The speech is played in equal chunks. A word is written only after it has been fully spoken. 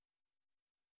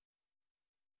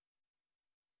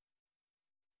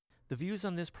The views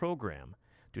on this program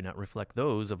do not reflect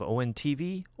those of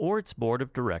ONTV or its board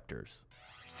of directors.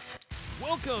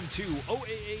 Welcome to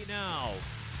OAA Now,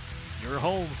 your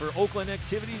home for Oakland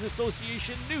Activities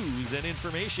Association news and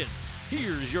information.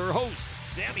 Here's your host,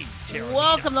 Sammy Terramina.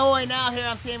 Welcome to OAA Now. Here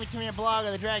I'm Sammy Terramina, blogger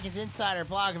of the Dragons Insider,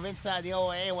 blog of Inside the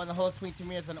OAA, one of the hosts between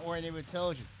Termina's on Ori Neighborhood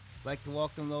Television. I'd like to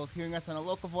welcome those hearing us on a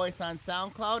local voice on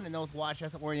SoundCloud and those watching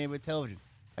us on Ori Neighborhood Television.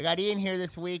 I got Ian here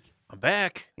this week. I'm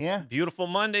back. Yeah. Beautiful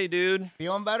Monday, dude.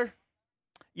 Feeling better?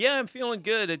 Yeah, I'm feeling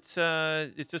good. It's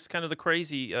just kind of the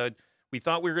crazy. We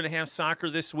thought we were going to have soccer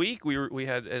this week. We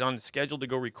had it on the schedule to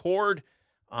go record.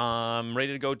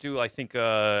 Ready to go do, I think,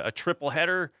 a triple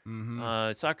header.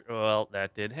 Soccer. Well,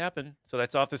 that did happen, so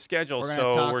that's off the schedule.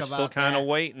 So we're still kind of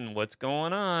waiting. What's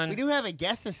going on? We do have a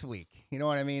guest this week. You know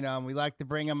what I mean? We like to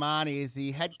bring him on. He is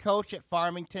the head coach at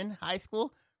Farmington High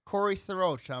School, Corey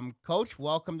Saroch. Coach,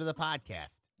 welcome to the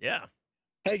podcast. Yeah.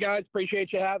 Hey guys,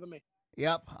 appreciate you having me.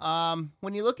 Yep.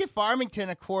 When you look at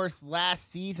Farmington, of course,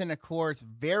 last season, of course,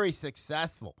 very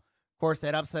successful. Of course,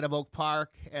 that upset of Oak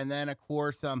Park, and then, of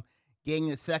course, getting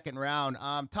the second round.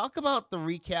 Talk about the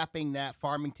recapping that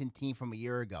Farmington team from a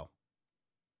year ago.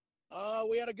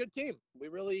 We had a good team. We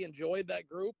really enjoyed that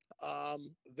group.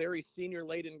 Very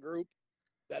senior-laden group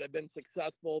that had been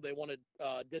successful. They won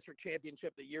a district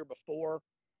championship the year before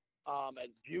as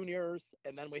juniors,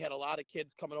 and then we had a lot of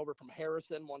kids coming over from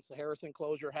Harrison once the Harrison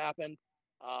closure happened.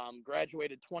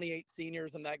 Graduated 28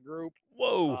 seniors in that group.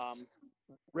 Whoa.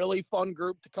 Really fun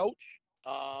group to coach.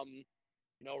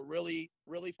 Really,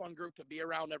 really fun group to be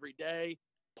around every day.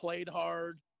 Played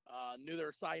hard, knew their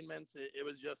assignments. It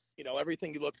was just,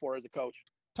 everything you look for as a coach.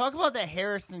 Talk about that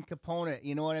Harrison component.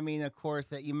 You know what I mean? Of course,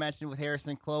 that you mentioned with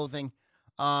Harrison closing.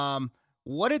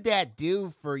 What did that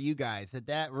do for you guys? Did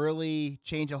that really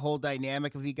change the whole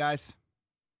dynamic of you guys?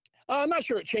 I'm not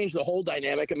sure it changed the whole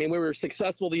dynamic. I mean, we were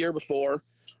successful the year before,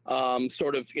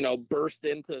 burst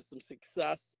into some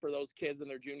success for those kids in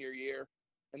their junior year.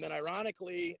 And then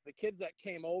ironically, the kids that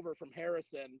came over from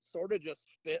Harrison sort of just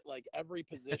fit like every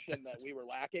position that we were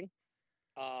lacking.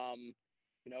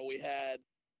 We had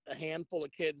a handful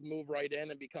of kids move right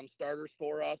in and become starters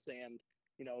for us. And,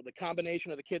 the combination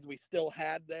of the kids we still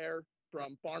had there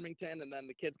from Farmington and then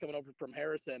the kids coming over from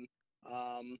Harrison,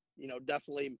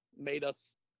 definitely made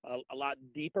us a lot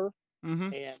deeper.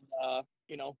 Mm-hmm. And,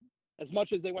 as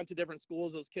much as they went to different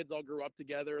schools, those kids all grew up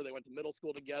together. They went to middle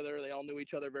school together. They all knew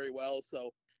each other very well. So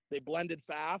they blended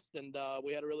fast, and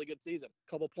we had a really good season.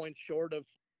 A couple points short of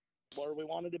where we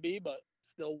wanted to be, but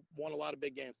still won a lot of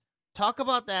big games. Talk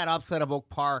about that upset of Oak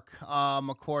Park.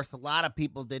 Of course, a lot of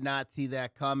people did not see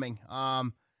that coming.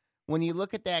 When you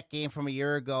look at that game from a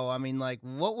year ago, I mean,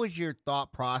 what was your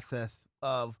thought process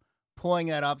of pulling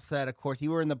that upset? Of course,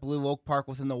 you were in the blue. Oak Park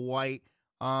was in the white.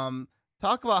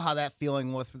 Talk about how that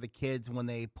feeling was for the kids when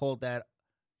they pulled that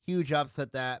huge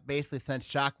upset that basically sent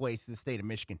shockwaves to the state of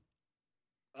Michigan.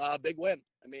 Big win.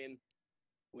 I mean,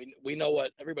 we know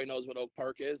everybody knows what Oak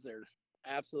Park is. They're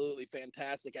absolutely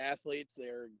fantastic athletes.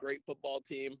 They're a great football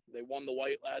team. They won the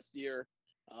white last year.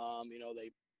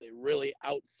 They really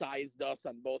outsized us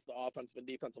on both the offensive and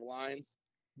defensive lines.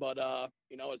 But,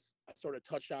 as I sort of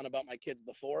touched on about my kids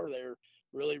before, they're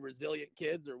really resilient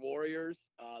kids. They're warriors.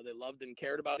 They loved and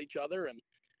cared about each other, and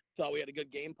thought we had a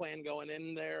good game plan going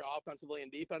in there offensively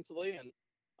and defensively. And,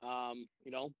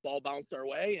 ball bounced our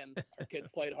way, and our kids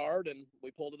played hard, and we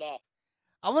pulled it off.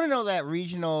 I want to know that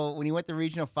regional, when you went to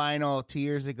regional final 2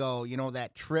 years ago,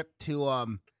 that trip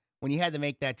to when you had to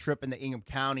make that trip into Ingham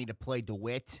County to play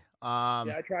DeWitt.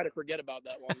 Yeah, I try to forget about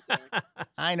that one. Sorry.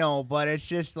 I know, but it's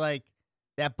just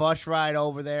that bus ride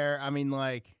over there. I mean,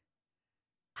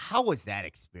 how was that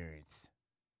experience?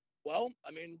 Well, I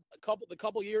mean, the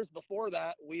couple years before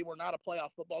that, we were not a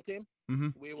playoff football team.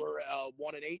 Mm-hmm. We were a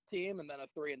 1-8 team and then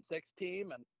a 3-6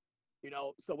 team. And,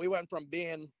 so we went from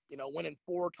being, winning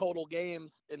 4 total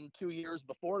games in 2 years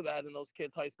before that in those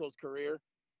kids' high school's career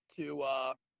to,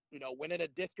 winning a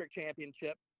district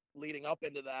championship leading up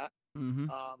into that. Mm-hmm.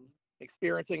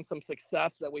 Experiencing some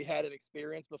success that we hadn't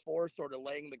experienced before, sort of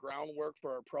laying the groundwork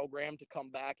for our program to come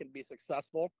back and be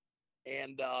successful.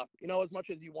 And, as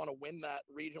much as you want to win that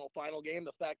regional final game,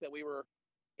 the fact that we were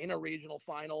in a regional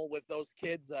final with those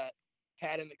kids that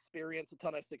hadn't experienced a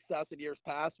ton of success in years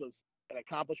past was an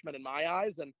accomplishment in my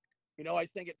eyes. And, I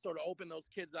think it sort of opened those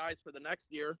kids' eyes for the next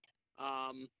year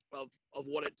of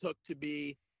what it took to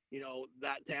be,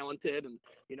 that talented and,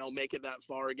 make it that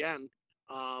far again.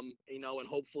 And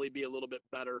hopefully be a little bit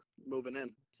better moving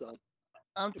in. So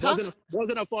it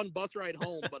wasn't a fun bus ride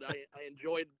home, but I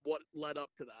enjoyed what led up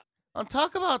to that.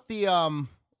 Talk about the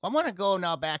I want to go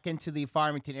now back into the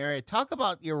Farmington area. Talk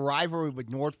about your rivalry with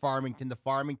North Farmington, the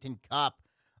Farmington Cup.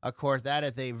 Of course, that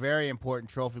is a very important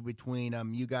trophy between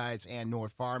you guys and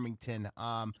North Farmington.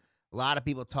 A lot of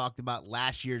people talked about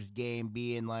last year's game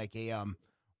being like a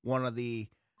one of the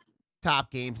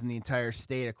top games in the entire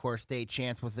state. Of course, State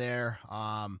Champs was there.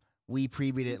 We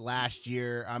previewed it last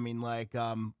year. I mean,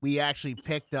 we actually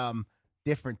picked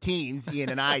different teams, Ian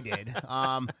and I did,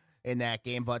 in that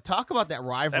game. But talk about that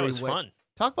rivalry. That was fun.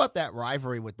 Talk about that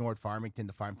rivalry with North Farmington,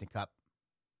 the Farmington Cup.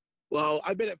 Well,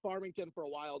 I've been at Farmington for a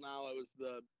while now. I was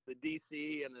the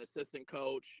DC and the assistant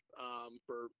coach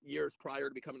for years prior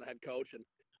to becoming the head coach. And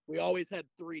we always had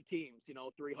 3 teams,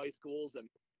 3 high schools. And,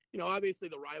 obviously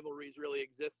the rivalries really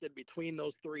existed between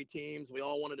those 3 teams. We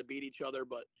all wanted to beat each other.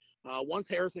 But once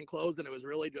Harrison closed and it was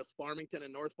really just Farmington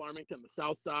and North Farmington, the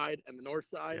south side and the north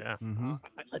side, Yeah.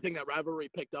 I think that rivalry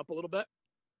picked up a little bit.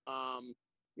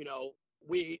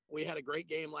 We had a great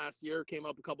game last year, came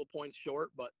up a couple points short,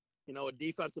 but a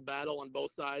defensive battle on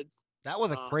both sides. That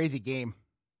was a crazy game.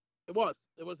 It was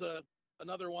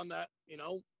another one that,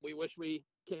 we wish we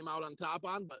came out on top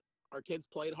on, but our kids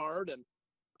played hard and,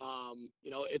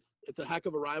 it's a heck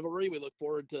of a rivalry. We look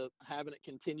forward to having it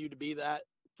continue to be that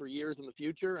for years in the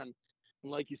future. And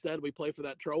like you said, we play for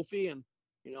that trophy and,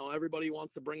 everybody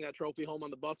wants to bring that trophy home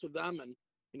on the bus with them and,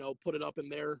 put it up in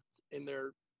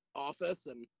their office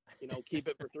and, keep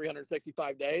it for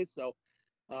 365 days. So,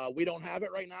 we don't have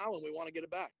it right now and we want to get it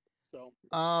back. So,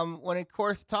 when of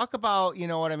course talk about,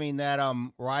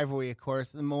 that rivalry, of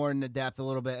course, more in the depth a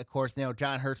little bit, of course,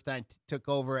 John Herstein took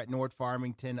over at North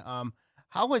Farmington.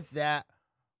 How was that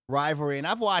rivalry? And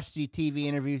I've watched the TV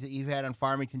interviews that you've had on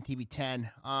Farmington TV 10,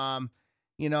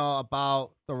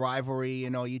 about the rivalry,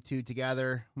 you two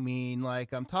together. I mean,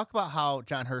 talk about how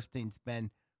John Herstein's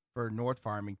been for North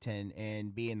Farmington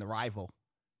and being the rival.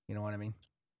 You know what I mean?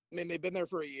 I mean, they've been there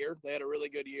for a year. They had a really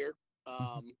good year.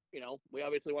 We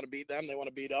obviously want to beat them. They want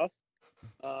to beat us.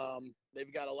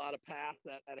 They've got a lot of paths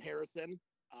at Harrison,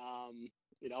 of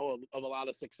a lot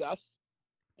of success.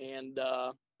 And,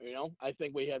 I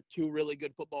think we have 2 really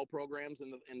good football programs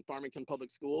in Farmington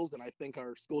Public Schools. And I think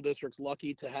our school district's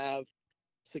lucky to have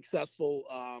successful,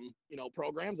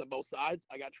 programs on both sides.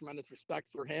 I got tremendous respect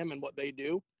for him and what they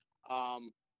do. But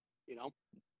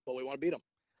we want to beat them.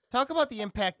 Talk about the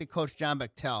impact of Coach John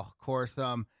Bechtel. Of course,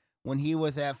 when he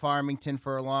was at Farmington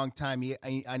for a long time,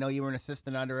 I know you were an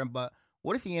assistant under him, but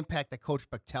what is the impact that Coach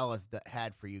Bechtel has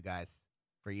had for you guys,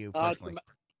 for you personally?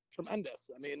 Tremendous.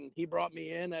 I mean, he brought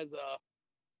me in as a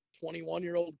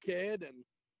 21-year-old kid and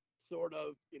sort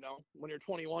of, when you're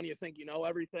 21, you think you know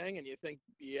everything and you think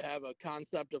you have a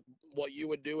concept of what you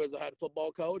would do as a head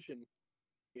football coach. And,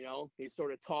 he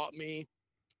sort of taught me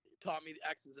the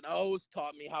X's and O's,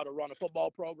 taught me how to run a football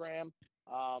program.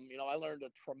 I learned a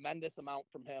tremendous amount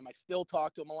from him. I still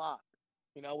talk to him a lot.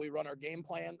 We run our game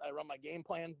plan. I run my game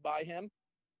plans by him.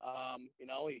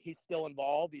 He's still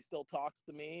involved. He still talks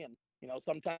to me and,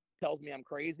 sometimes tells me I'm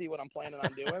crazy what I'm planning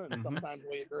on doing. And sometimes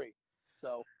we agree.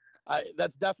 So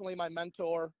that's definitely my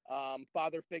mentor,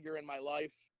 father figure in my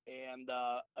life and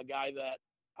a guy that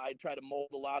I try to mold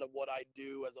a lot of what I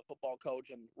do as a football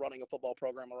coach and running a football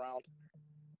program around.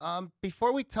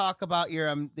 Before we talk about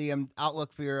your the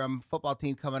outlook for your football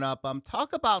team coming up,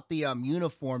 talk about the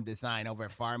uniform design over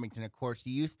at Farmington. Of course,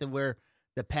 you used to wear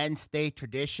the Penn State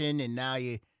tradition, and now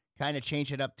you kind of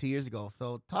changed it up 2 years ago.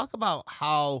 So talk about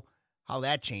how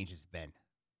that change has been.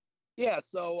 Yeah,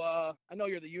 so I know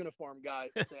you're the uniform guy,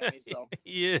 Sammy. So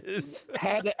yes,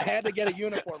 had to get a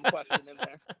uniform question in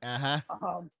there.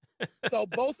 So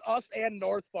both us and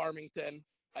North Farmington,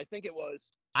 I think it was.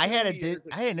 I had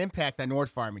an impact on North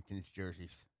Farmington's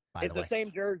jerseys. It's the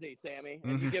same jersey, Sammy,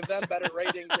 and you give them better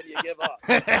ratings than you give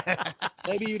us.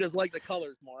 Maybe you just like the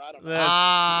colors more. I don't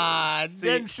know.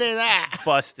 Didn't say that.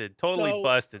 Busted, totally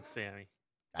busted, Sammy.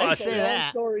 I didn't say that.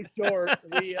 Long story short,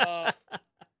 we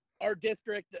our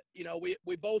district,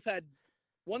 we both had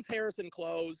once Harrison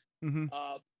closed.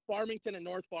 Farmington and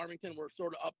North Farmington were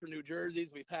sort of up for new jerseys.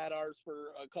 We've had ours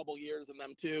for a couple years and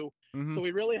them too. So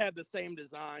we really had the same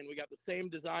design. We got the same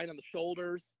design on the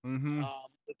shoulders,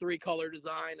 the 3-color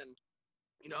design. And,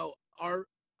 our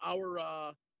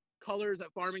colors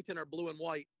at Farmington are blue and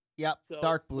white. Yep, so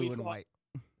dark blue and white.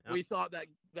 We thought that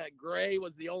gray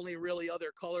was the only really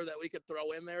other color that we could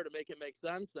throw in there to make it make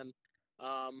sense. And,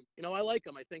 I like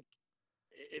them. I think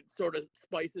it sort of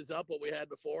spices up what we had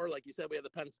before. Like you said, we had the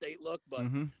Penn State look, but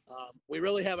we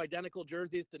really have identical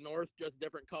jerseys to North, just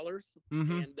different colors.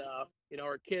 And,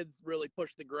 our kids really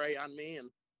push the gray on me, and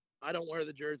I don't wear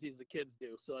the jerseys the kids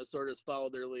do. So I sort of just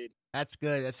followed their lead. That's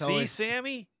good. That's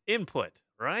Sammy? Input,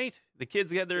 right? The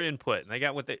kids got their input, and they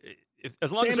got what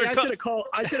as long as Sammy, they're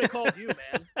I should have called you,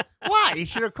 man. Why? You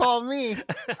should have called me.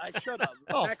 I should have.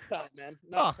 Oh. Next time, man.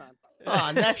 Next time.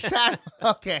 Oh, next time.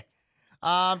 Okay.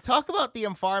 Talk about the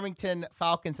Farmington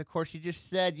Falcons. Of course, you just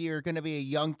said you're going to be a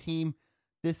young team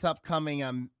this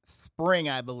upcoming spring,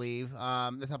 I believe.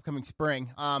 This upcoming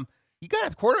spring. You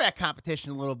got a quarterback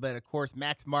competition a little bit. Of course,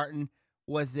 Max Martin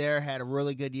was there, had a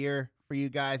really good year for you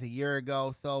guys a year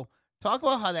ago. So talk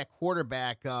about how that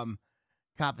quarterback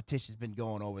competition's been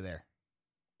going over there.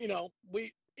 You know,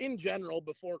 we in general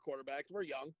before quarterbacks, we're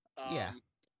young. Yeah.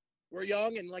 We're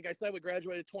young, and like I said, we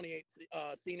graduated 28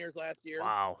 seniors last year.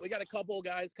 Wow. We got a couple of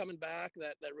guys coming back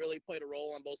that really played a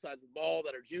role on both sides of the ball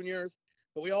that are juniors.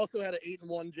 But we also had an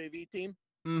 8-1 JV team.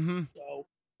 Mm-hmm. So,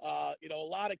 you know, a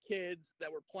lot of kids that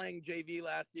were playing JV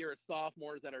last year as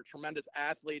sophomores that are tremendous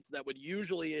athletes that would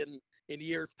usually in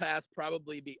years past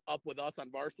probably be up with us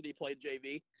on varsity played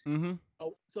JV. Mm-hmm.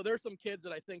 So there's some kids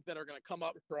that I think that are going to come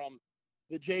up from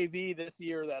the JV this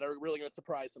year that are really going to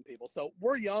surprise some people. So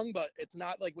we're young, but it's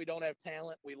not like we don't have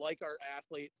talent. We like our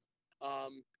athletes.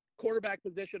 Quarterback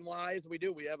position wise, we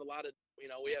do. We have a lot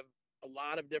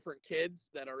of different kids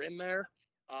that are in there.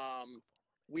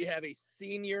 We have a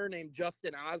senior named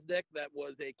Justin Osdick that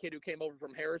was a kid who came over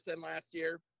from Harrison last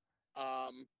year.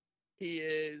 He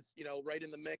is, you know, right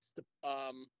in the mix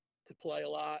to play a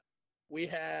lot. We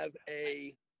have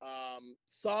a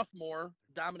sophomore,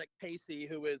 Dominic Pacey,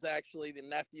 who is actually the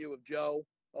nephew of Joe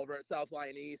over at South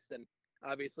Lyon East. And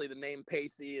obviously the name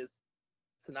Pacey is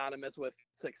synonymous with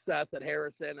success at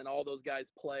Harrison, and all those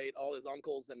guys played, all his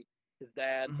uncles and his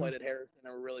dad played at Harrison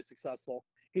and were really successful.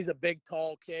 He's a big,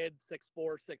 tall kid,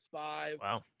 6'4", 6'5".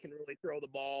 Wow. Can really throw the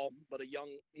ball, but a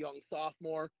young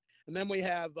sophomore. And then we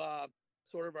have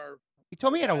sort of our. You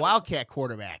told me you had a Wildcat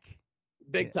quarterback.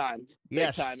 Big time.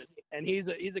 Yes. Big time. And he's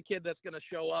a kid that's going to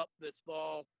show up this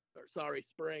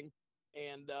spring.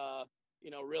 And,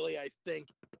 you know, really, I think,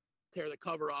 tear the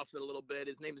cover off it a little bit.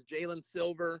 His name is Jalen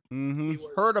Silver. Mm-hmm.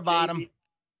 Heard about him.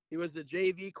 He was the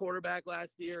JV quarterback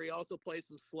last year. He also plays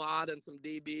some slot and some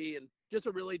DB, and just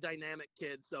a really dynamic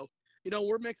kid. So, you know,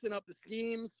 we're mixing up the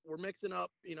schemes. We're mixing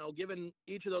up, you know, giving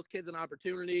each of those kids an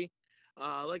opportunity.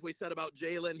 Like we said about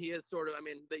Jalen, he is sort of, I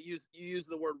mean, you use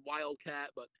the word wildcat,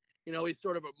 but, you know, he's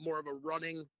sort of more of a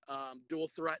running, dual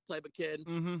threat type of kid.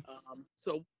 Mm-hmm.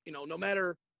 So, you know, no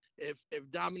matter if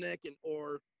Dominic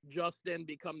or Justin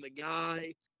become the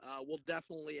guy, we'll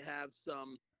definitely have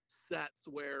some sets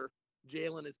where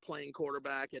Jalen is playing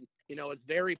quarterback, and, you know, it's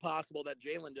very possible that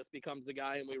Jalen just becomes the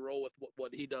guy and we roll with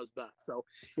what he does best. So,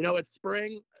 you know, it's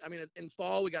spring. I mean, in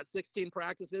fall, we got 16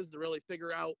 practices to really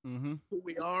figure out who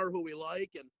we are, who we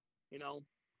like. And, you know,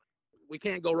 we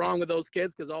can't go wrong with those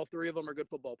kids because all three of them are good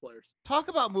football players. Talk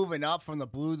about moving up from the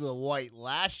blue to the white.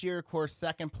 Last year, of course,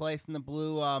 second place in the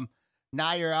blue.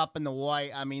 Now you're up in the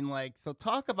white. I mean, like, so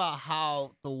talk about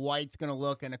how the white's going to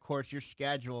look. And, of course, your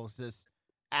schedule is just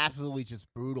absolutely just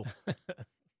brutal.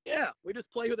 Yeah, we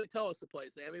just play who they tell us to play,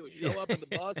 Sammy. We show up in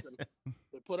the bus and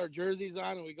we put our jerseys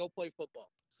on and we go play football.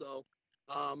 So,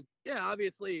 yeah,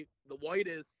 obviously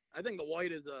I think the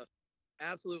white is a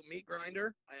absolute meat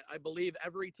grinder. I believe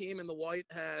every team in the white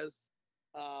has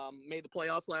made the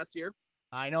playoffs last year.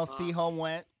 I know Seaholm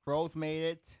went. Grove made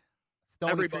it.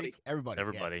 Stony Everybody. Creek, everybody.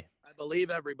 Yeah. I believe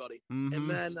everybody. Mm-hmm. And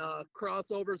then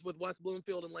crossovers with West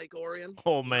Bloomfield and Lake Orion.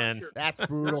 Oh, man. Sure. That's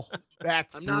brutal.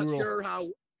 That's I'm brutal. not sure how,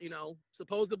 you know,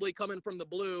 supposedly coming from the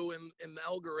blue in the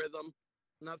algorithm.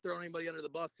 I'm not throwing anybody under the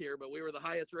bus here, but we were the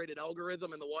highest rated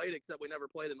algorithm in the white, except we never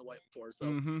played in the white before.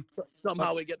 So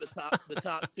somehow we get the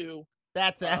top two.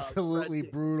 That's absolutely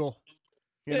brutal.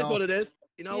 It is what it is.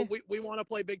 You know, we want to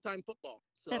play big time football.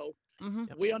 So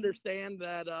we understand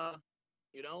that,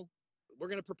 you know, we're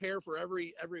going to prepare for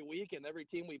every week and every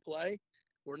team we play.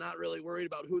 We're not really worried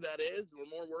about who that is. We're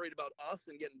more worried about us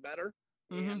and getting better.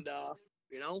 And,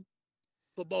 you know,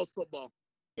 football's football.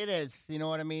 It is. You know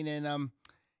what I mean? And,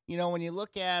 you know, when you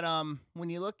look at,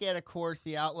 of course,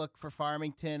 the outlook for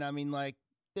Farmington, I mean, like,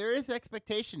 there is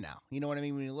expectation now. You know what I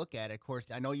mean? When you look at it, of course,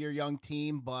 I know you're a young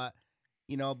team, but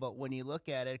when you look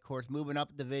at it, of course, moving up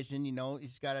the division, you know, you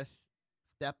just got to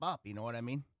step up. You know what I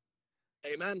mean?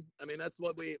 Amen. I mean, that's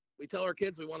what we tell our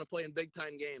kids. We want to play in big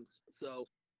time games. So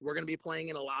we're going to be playing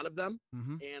in a lot of them.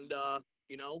 And,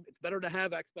 you know, it's better to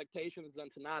have expectations than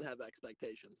to not have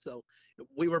expectations. So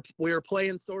we were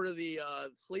playing sort of the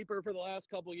sleeper for the last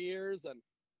couple of years. And,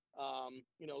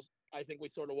 you know, I think we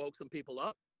sort of woke some people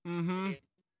up. And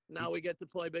now we get to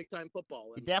play big time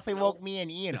football. And, you definitely woke me and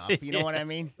Ian up. You know what I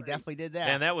mean? You definitely did that.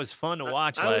 And that was fun to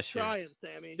watch last year. I was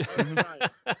trying, Sammy. I was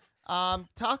trying.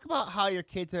 Talk about how your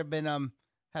kids have been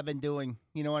doing.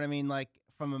 You know what I mean? Like,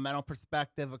 from a mental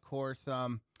perspective, of course.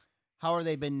 How are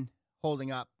they been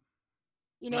holding up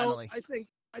You know, mentally?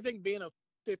 I think being a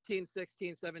 15,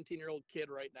 16, 17-year-old kid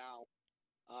right now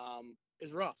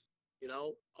is rough. You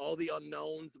know, all the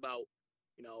unknowns about,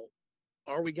 you know,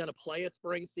 are we going to play a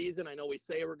spring season? I know we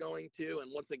say we're going to,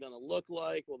 and what's it going to look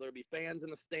like? Will there be fans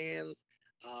in the stands?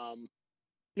 Um,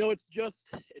 you know, it's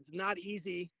not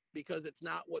easy because it's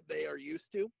not what they are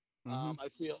used to. Mm-hmm.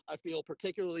 I feel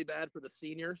particularly bad for the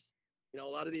seniors. You know,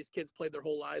 a lot of these kids played their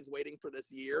whole lives waiting for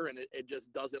this year, and it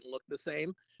just doesn't look the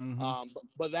same. Mm-hmm.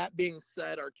 But that being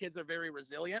said, our kids are very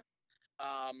resilient.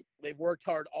 They've worked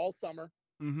hard all summer.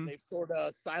 Mm-hmm. They've sort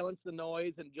of silenced the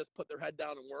noise and just put their head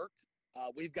down and worked.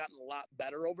 We've gotten a lot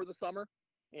better over the summer.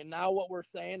 And now what we're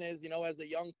saying is, you know, as a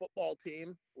young football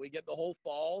team, we get the whole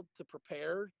fall to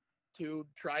prepare to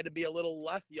try to be a little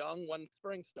less young when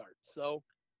spring starts. So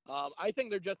I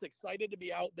think they're just excited to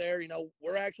be out there. You know,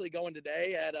 we're actually going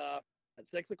today at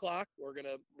 6:00. We're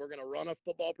gonna run a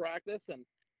football practice, and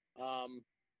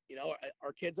you know,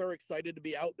 our kids are excited to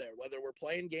be out there, whether we're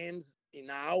playing games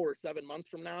now or 7 months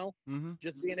from now. Mm-hmm.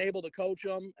 Just being able to coach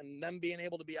them and them being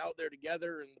able to be out there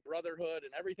together and the brotherhood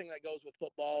and everything that goes with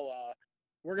football.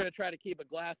 We're going to try to keep a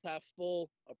glass half full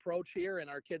approach here, and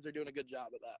our kids are doing a good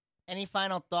job of that. Any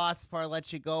final thoughts before I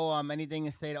let you go? Anything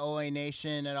to say to OA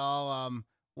Nation at all?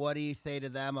 What do you say to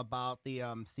them about the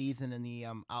season and the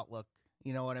outlook?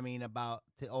 You know what I mean? About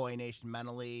to OA Nation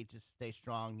mentally, just stay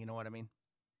strong. You know what I mean?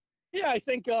 Yeah, I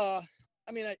think.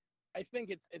 I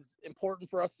think it's important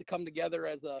for us to come together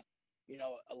as a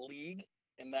league,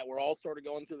 and that we're all sort of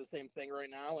going through the same thing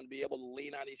right now, and be able to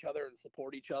lean on each other and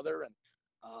support each other, and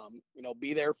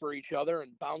be there for each other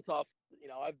and bounce off. You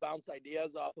know, I've bounced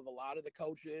ideas off of a lot of the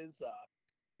coaches.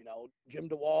 Jim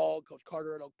DeWall, Coach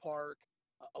Carter at Oak Park,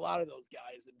 a lot of those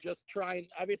guys, and just trying.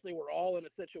 Obviously, we're all in a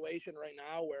situation right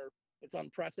now where it's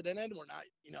unprecedented. We're not,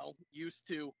 used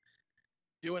to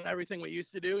doing everything we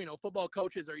used to do. You know, football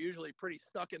coaches are usually pretty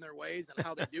stuck in their ways and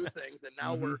how they do things. And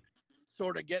now we're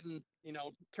sort of getting,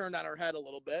 turned on our head a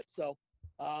little bit. So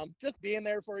just being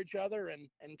there for each other and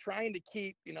trying to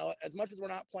keep, as much as we're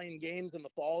not playing games in the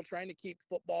fall, trying to keep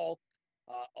football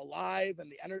alive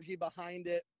and the energy behind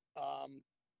it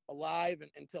alive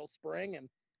until spring, and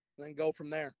then go from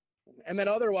there. And then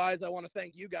otherwise, I want to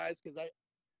thank you guys, because I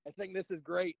think this is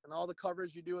great, and all the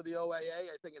coverage you do of the OAA,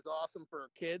 I think is awesome for our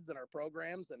kids and our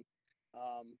programs, and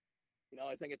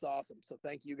I think it's awesome. So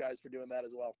thank you guys for doing that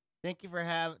as well. Thank you for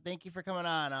coming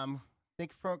on.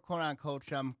 Thank you for coming on,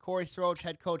 Coach. Corey Stroach,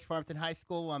 head coach, Farmington High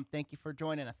School. Thank you for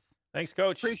joining us. Thanks,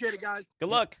 Coach. Appreciate it, guys. Good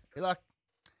luck. Good luck.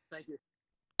 Thank you.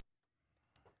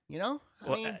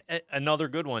 Another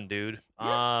good one, dude.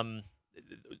 Yeah.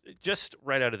 Just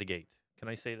right out of the gate, can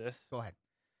I say this? Go ahead.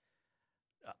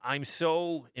 I'm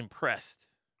so impressed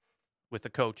with the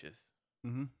coaches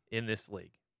in this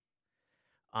league.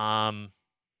 I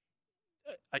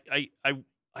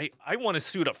want to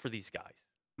suit up for these guys.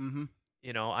 Mm-hmm.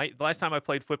 The last time I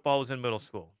played football was in middle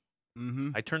school.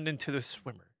 Mm-hmm. I turned into the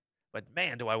swimmer. But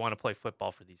man, do I want to play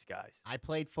football for these guys. I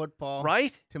played football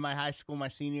to my high school, my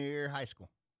senior year of high school.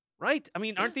 Right? I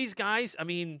mean, aren't these guys,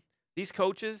 these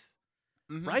coaches,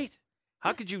 right?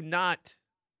 How could you not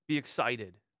be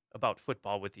excited about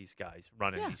football with these guys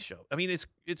running these shows? I mean,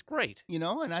 it's great.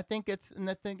 And I think it's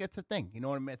a thing. You know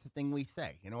what I mean? It's a thing we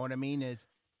say. You know what I mean? Is,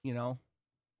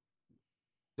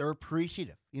 they're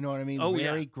appreciative. You know what I mean? Oh,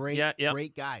 Very great, yeah.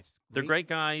 great guys. They're great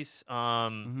guys.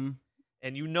 And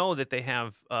that they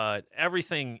have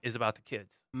everything is about the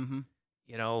kids. Mm-hmm.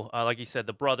 Like you said,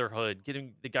 the brotherhood,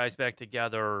 getting the guys back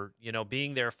together,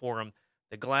 being there for them.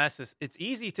 The glass is, it's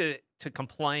easy to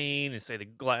complain and say the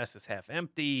glass is half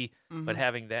empty, but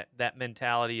having that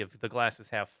mentality of the glass is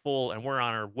half full and we're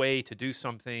on our way to do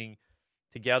something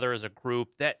together as a group,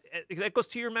 that goes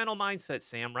to your mental mindset,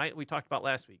 Sam, right? We talked about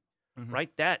last week, right?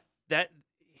 That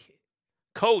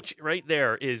coach right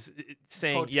there is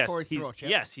saying, Coach yes,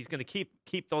 Throach, he's going to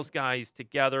keep those guys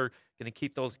together, going to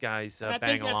keep those guys bang along. I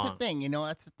think that's the thing,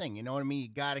 that's the thing. You know what I mean? You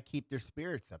got to keep their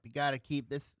spirits up. You got to keep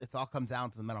this. It all comes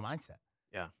down to the mental mindset.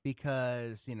 Yeah.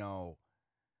 Because,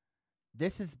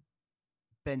 this has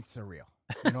been surreal.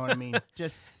 You know what I mean?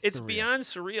 Just it's surreal. Beyond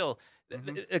surreal.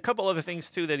 A couple other things,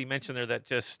 too, that he mentioned there that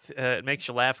just makes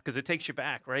you laugh because it takes you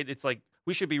back, right? It's like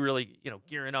we should be really,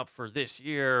 gearing up for this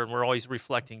year, and we're always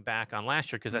reflecting back on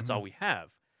last year because that's all we have.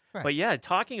 Right. But, yeah,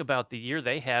 talking about the year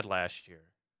they had last year,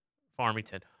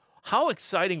 Farmington, how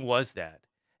exciting was that?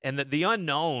 And the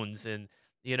unknowns and –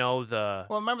 Well,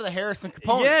 remember the Harrison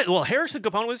Capone? Yeah, well, Harrison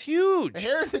Capone was huge. The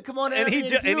Harrison Capone, and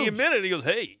he admitted, he goes,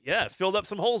 "Hey, yeah, filled up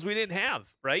some holes we didn't have,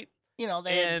 right?" They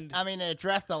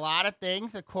addressed a lot of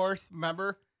things. Of course,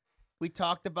 remember we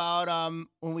talked about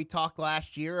when we talked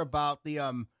last year about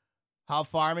the how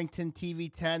Farmington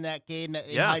TV10 that game that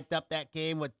they Yeah. hyped up that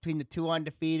game between the two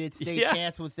undefeated. State Yeah.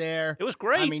 Chance was there. It was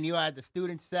great. I mean, you had the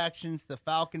student sections, the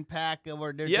Falcon Pack,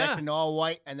 where they're Yeah. decked in all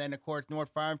white, and then of course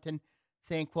North Farmington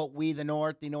saying, "quote We the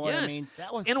North." You know what I Yes. mean?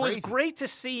 That was and it was crazy. great to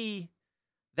see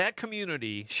that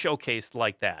community showcased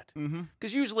like that. Mm-hmm.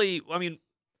 Because usually, I mean,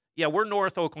 yeah, we're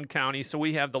North Oakland County, so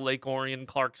we have the Lake Orion,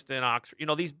 Clarkston, Oxford,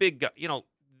 these big,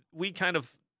 we kind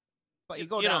of, But you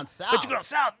go you know, down south. But you go down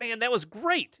south, man, that was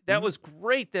great. That Mhm. was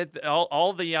great that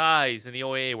all the eyes in the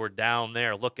OAA were down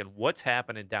there looking what's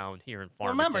happening down here in Well,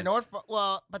 Farmington.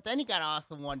 remember but then you got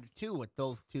awesome 1-2 with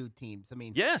those two teams. I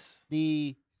mean, Yes.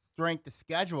 the strength of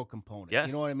schedule component. Yes.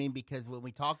 You know what I mean? Because when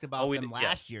we talked about we them did,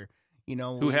 last year,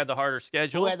 Who had the harder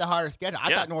schedule? who had the harder schedule? I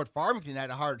Yeah. thought North Farmington had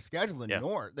a harder schedule than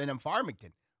Yeah. than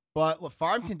Farmington. But what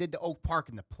Farmington did to Oak Park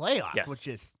in the playoffs, Yes. which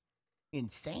is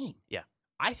insane. Yeah.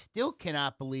 I still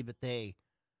cannot believe that they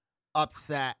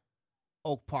upset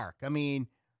Oak Park. I mean,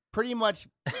 pretty much.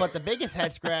 But the biggest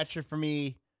head scratcher for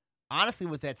me, honestly,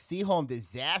 was that Seaholm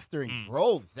disaster in Mm.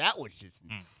 Groves. That was just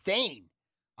insane.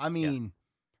 I mean,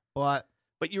 but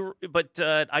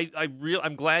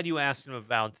I'm glad you asked him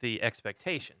about the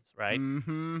expectations, right?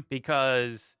 mhm.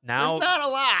 Because now There's not a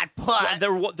lot, but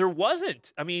Well, there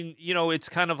wasn't. I mean, it's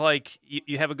kind of like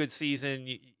you have a good season,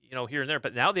 here and there,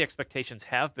 but now the expectations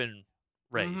have been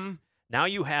raised. Mhm. Now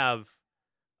you have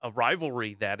a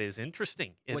rivalry that is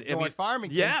interesting. with I mean, North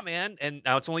Farmington, yeah, man, and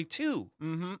now it's only 2,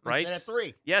 right? instead of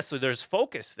 3. Yeah, so there's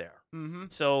focus there. Mm-hmm.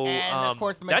 So And of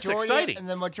course, the that's majority exciting. and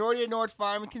the majority of North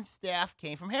Farmington staff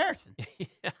came from Harrison.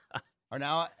 Yeah. Are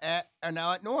now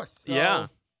at North. So, Yeah.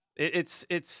 It's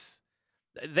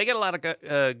they got a lot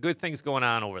of good things going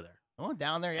on over there. Oh,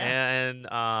 down there, yeah.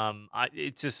 And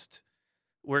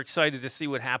we're excited to see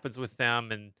what happens with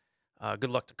them, and good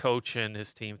luck to Coach and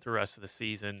his team through the rest of the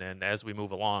season and as we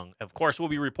move along. Of course, we'll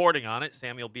be reporting on it.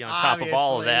 Sammy will be on top of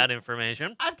all of Obviously. that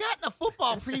information. I've gotten the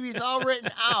football previews all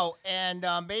written out, and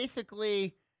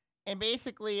basically,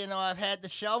 I've had to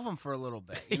shelve them for a little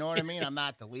bit. You know what I mean? I'm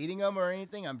not deleting them or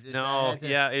anything. I'm just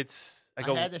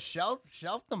I had to shelf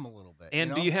them a little bit. And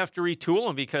you do know? you have to retool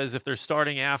them because if they're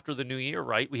starting after the new year,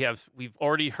 right? We've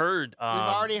already heard We've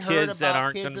already heard kids about that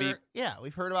aren't kids going to be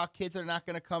we've heard about kids that are not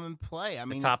going to come and play. I the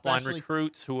mean, top line especially-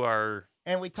 recruits who are.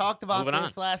 And we talked about Moving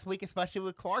this last week, especially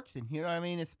with Clarkson. You know what I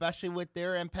mean? Especially with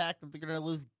their impact. If they're going to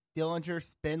lose Dillinger,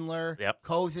 Spindler, Yep.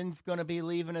 Cozen's going to be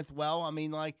leaving as well. I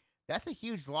mean, that's a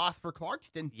huge loss for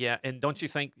Clarkston. Yeah, and don't you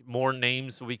think more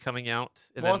names will be coming out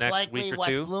in Most the next likely, week or West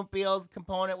two? Bloomfield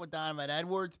component with Donovan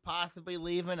Edwards possibly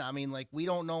leaving. I mean, we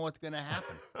don't know what's going to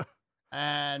happen.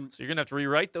 And So you're gonna have to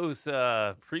rewrite those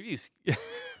previews.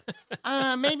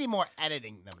 maybe more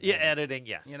editing them. Yeah, editing.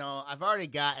 Yes. You know, I've already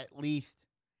got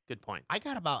Good point. I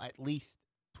got about at least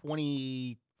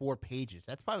 24 pages.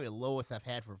 That's probably the lowest I've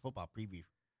had for a football preview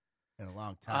in a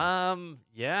long time.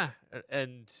 Yeah,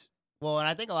 and Well, and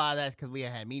I think a lot of that's because we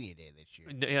had media day this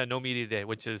year. yeah, no media day,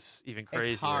 which is even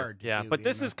crazier. hard to yeah, do, but you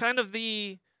this know? is kind of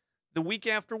the week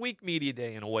after week media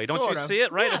day in a way. Don't Sort you of. see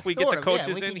it? Right? Yeah, If we get the sort of, yeah.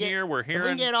 coaches We in can get- here, we're If we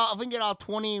hearing. can get all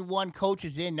 21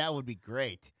 coaches in, that would be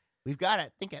great. We've got, I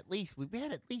think, we've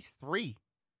had at least 3.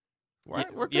 We're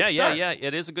good yeah. start.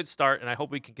 It is a good start, and I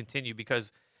hope we can continue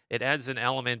because it adds an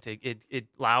element. It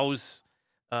allows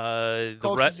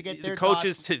Coaches to get their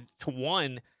coaches to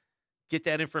get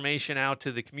that information out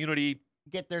to the community.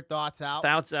 Get their thoughts out.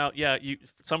 Thoughts out. Yeah,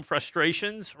 some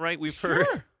frustrations, right? We've Sure.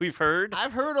 heard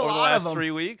I've heard a over the lot of last them.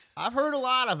 3 weeks. I've heard a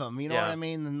lot of them. You know Yeah. what I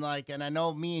mean? And I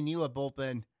know me and you have both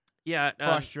been Yeah,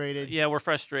 frustrated, Yeah, we're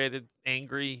frustrated,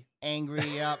 angry. angry.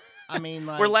 Yep. I mean,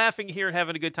 We're laughing here and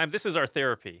having a good time. This is our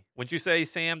therapy. Wouldn't you say,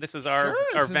 Sam? This is our Sure,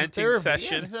 this is venting therapy.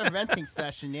 session. Yeah, this is our venting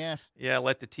session. Yes. Yeah,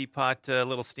 let the teapot, a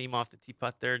little steam off the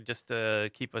teapot there, just to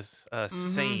keep us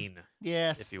sane.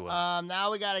 Yes. If you will.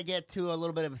 Now we got to get to a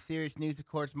little bit of a serious news. Of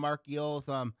course, Mark Yole's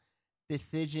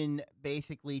decision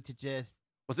basically to just.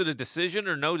 Was it a decision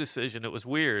or no decision? It was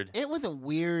weird. It was a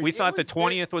weird. We it thought the was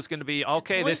very- 20th was going to be,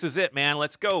 okay, 20 this is it, man.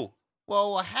 Let's go.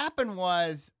 Well, what happened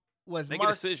was Make a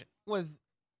decision.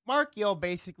 Mark Yole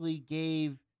basically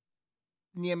gave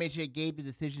the MHA gave the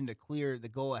decision to clear the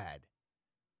go ahead.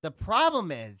 The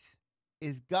problem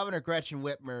is Governor Gretchen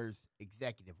Whitmer's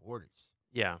executive orders.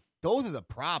 Yeah. Those are the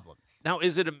problems. Now,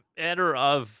 is it a matter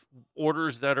of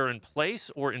orders that are in place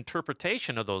or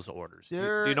interpretation of those orders?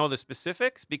 Do you know the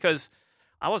specifics? Because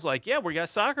I was like, yeah, we got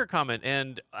soccer coming.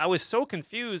 And I was so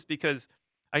confused because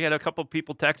I got a couple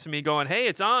people texting me going, hey,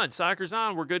 it's on. Soccer's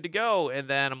on. We're good to go. And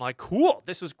then I'm like, cool.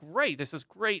 This is great. This is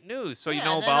great news. So,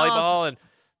 Yeah, and then volleyball and,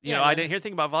 yeah, I then- didn't hear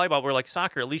anything about volleyball. We're like,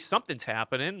 soccer, at least something's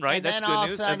happening, right? And That's then all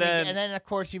good of news. a sudden, And then of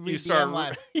course, you read the start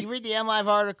MLive. You read the MLive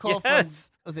article Yes.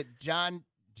 from, was it John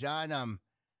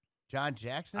John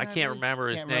Jackson. I can't believe? remember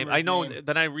his Can't name. remember I his know name.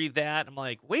 that I read that. I'm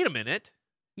like, wait a minute.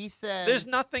 He said There's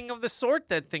nothing of the sort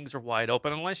that things are wide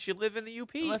open unless you live in the UP.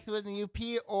 unless it was in the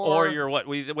UP or you're what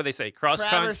they say, cross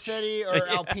Traverse country. City or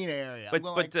Yeah. Alpena area.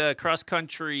 But cross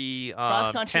country,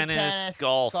 Cross-country, tennis,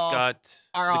 golf got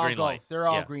are the all green goals. light. They're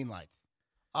all Yeah. green lights.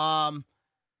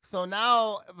 So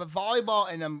now the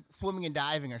volleyball and swimming and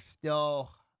diving are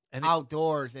still And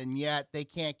outdoors, and yet they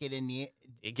can't get in the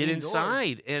get indoors.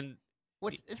 inside. And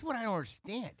Which is what I don't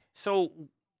understand. so,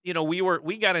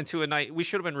 we got into a night. We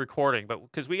should have been recording, but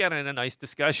because we got in a nice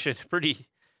discussion,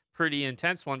 pretty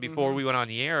intense one before Mhm. we went on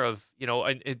the air of,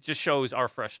 and it just shows our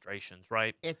frustrations,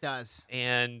 right? It does.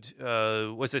 And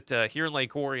was it here in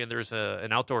Lake Orion? There's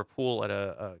an outdoor pool at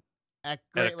a At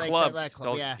at Great a Lakes club. Athletic Club,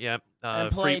 called- yeah. yeah. An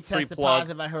employee free tested plug.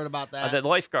 positive. I heard about that. The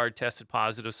lifeguard tested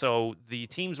positive, so the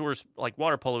teams were like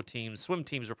water polo teams, swim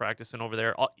teams were practicing over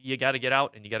there. You got to get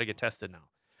out and you got to get tested now.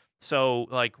 So,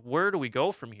 like, where do we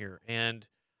go from here? And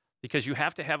because you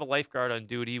have to have a lifeguard on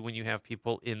duty when you have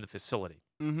people in the facility,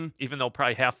 Mm-hmm. even though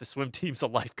probably half the swim team's a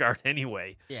lifeguard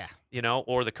anyway, Yeah.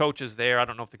 or the coach is there. I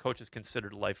don't know if the coach is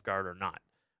considered a lifeguard or not,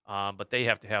 but they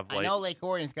have to have I know Lake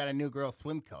Orion's got a new girl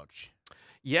swim coach.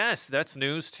 Yes, that's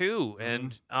news too,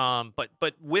 and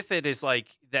but with it is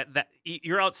like that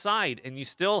you're outside and you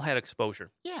still had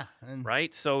exposure, Yeah. And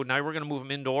right? So now we're going to move them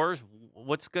indoors.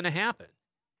 What's going to happen?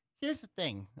 here's the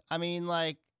thing. I mean,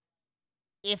 like,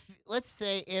 let's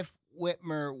say if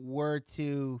Whitmer were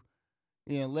to,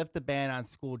 lift the ban on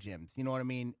school gyms, you know what I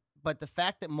mean? But the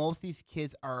fact that most of these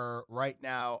kids are right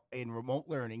now in remote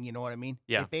learning, you know what I mean?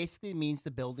 Yeah. It basically means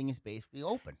the building is basically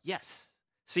open. Yes.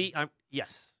 See,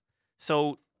 yes.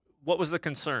 So what was the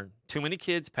concern? Too many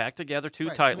kids packed together too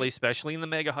Right, too tightly, many- especially in the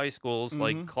mega high schools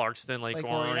like Mhm. Clarkston, Lake Lake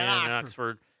Orion, Orion and and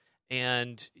Oxford.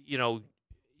 And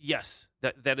yes,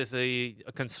 that is a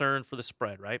concern for the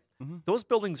spread, right? Mhm. Those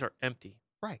buildings are empty.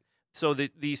 Right. So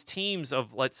these teams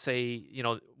of, let's say,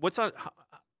 what's on,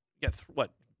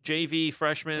 what, JV,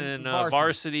 freshman, and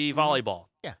varsity Mhm. volleyball.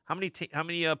 Yeah. How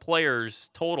many players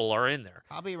total are in there?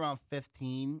 Probably around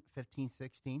 15,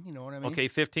 16, you know what I mean? Okay,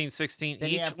 15, 16 Then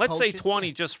you each. have Let's say coaches, 20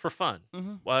 yeah. just for fun,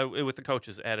 Mm-hmm. with the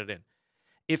coaches added in.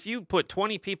 If you put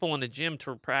 20 people in the gym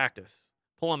to practice,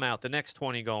 pull them out, the next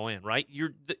 20 go in, right?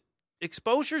 The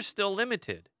exposure's still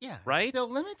limited. Yeah. it's Right? still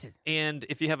limited. And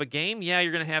if you have a game, yeah,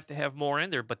 you're going to have more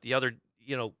in there. But the other,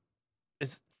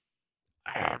 it's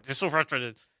just so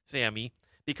frustrated, Sammy,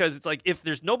 because it's like if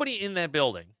there's nobody in that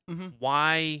building, Mhm.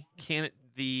 why can't it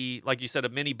like you said, a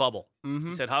mini bubble? Mm-hmm.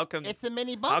 You said, how can It's a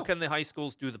mini bubble. how can the high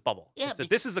schools do the bubble? Yeah, I said,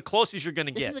 this is the closest you're going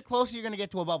to This get. is the closest you're going to get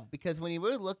to a bubble, because when you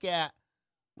really look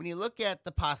at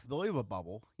the possibility of a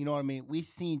bubble, you know what I mean? We've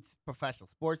seen professional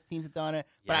sports teams have done it,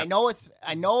 but Yep.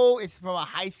 I know it's from a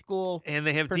high school And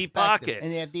they have deep perspective, pockets.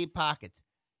 and they have deep pockets.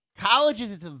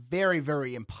 Colleges, it's a very,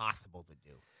 very impossible to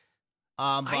do.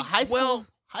 But high school,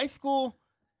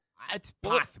 it's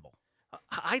Well, possible.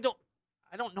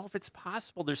 I don't know if it's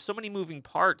possible. There's so many moving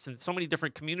parts, and so many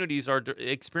different communities are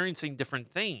experiencing different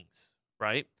things,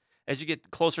 right? As you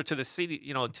get closer to the city,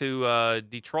 to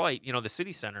Detroit, the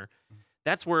city center,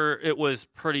 that's where it was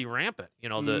pretty rampant, the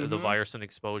Mhm. virus and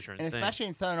exposure and And things. especially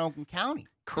in Southern Oakland County.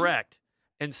 Correct.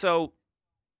 And so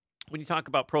when you talk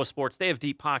about pro sports, they have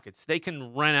deep pockets. They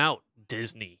can rent out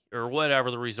Disney or whatever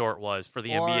the resort was for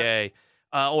the Or- NBA,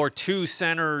 or two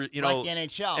center, Like the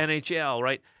NHL. NHL,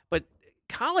 right? But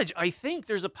college, I think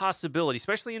there's a possibility,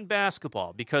 especially in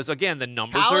basketball, because again, the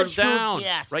numbers College are hoops, down,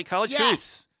 yes. right? College Yes.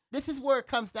 hoops, This is where it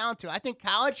comes down to. I think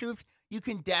college hoops, you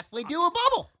can definitely do a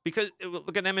bubble. because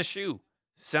look at MSU,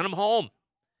 send them home,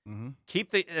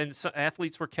 Mm-hmm.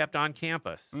 athletes were kept on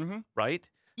campus, Mm-hmm. right?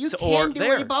 You So- can or do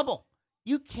there. a bubble.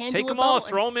 You can Take do a them all, bubble.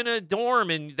 throw them in a dorm,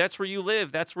 and that's where you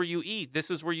live. That's where you eat. This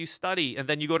is where you study, and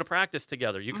then you go to practice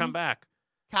together. You come Mhm. back.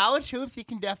 College hoops, you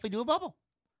can definitely do a bubble.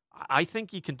 I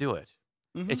think you can do it.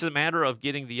 Mhm. It's a matter of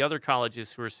getting the other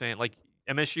colleges who are saying, like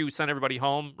MSU, send everybody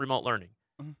home, remote learning.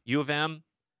 Mhm. U of M,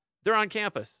 they're on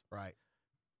campus. Right.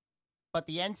 But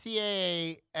the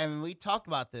NCAA, and we talked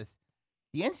about this,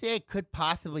 the NCAA could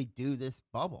possibly do this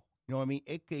bubble. You know what I mean?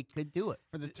 It could do it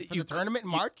for the You- tournament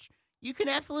in you- March. You can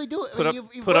absolutely do it. Put I mean,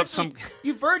 up, you put up virtually- some,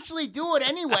 You virtually do it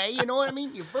anyway. You know what I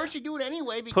mean? You virtually do it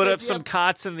anyway. Because put up you some have-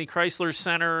 cots in the Chrysler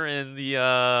Center and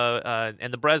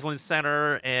the Breslin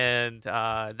Center, and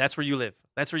that's where you live.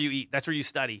 That's where you eat. That's where you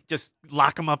study. Just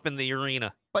lock them up in the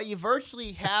arena. But you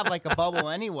virtually have like a bubble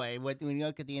anyway when you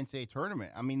look at the NCAA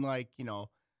tournament. I mean, like,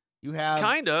 you have,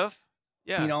 Kind of,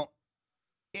 yeah.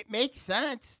 it makes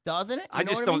sense, doesn't it? You I know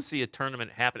just what don't mean? see a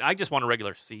tournament happen. I just want a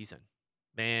regular season,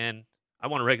 man. I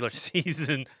want a regular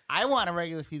season. I want a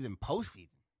regular season postseason.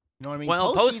 You know what I mean?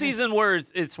 Well, postseason where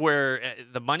it's where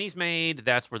the money's made.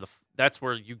 That's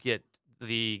where you get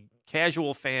the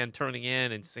casual fan turning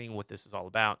in and seeing what this is all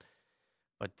about.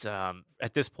 But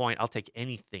at this point, I'll take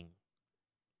anything.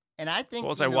 And I think What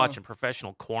was I watching?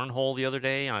 Professional cornhole the other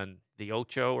day on the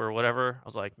Ocho or whatever. I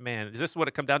was like, man, is this what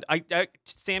it come down to?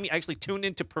 Sammy, I actually tuned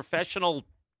into professional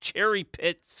cherry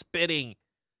pit spitting.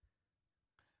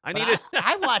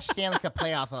 I watch Stanley Cup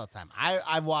playoffs all the time.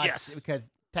 I watch it because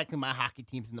technically my hockey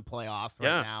team's in the playoffs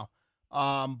right now.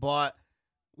 But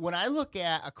when I look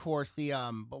at, of course, the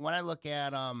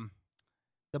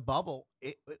bubble,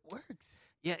 it works.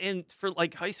 Yeah, and for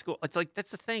like high school, it's like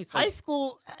that's the thing. It's high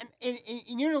school, and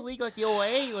you're in a league like the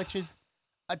OAA, which is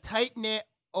a tight knit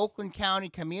Oakland County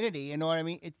community. You know what I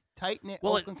mean? It's tight knit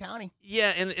Oakland County.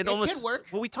 Yeah, and it almost could work.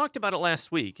 Well, we talked about it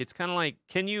last week. It's kind of like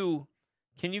can you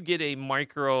get a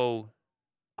micro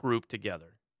group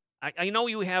together? I know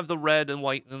you have the red and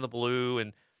white and the blue,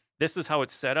 and this is how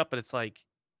it's set up, but it's like,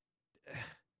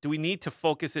 do we need to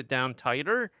focus it down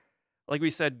tighter? Like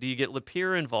we said, do you get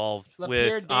Lapeer involved with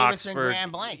Davis, Oxford? and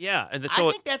Grand Blanc. Yeah, and so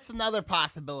I think that's another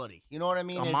possibility. You know what I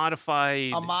mean? A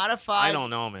modified. I don't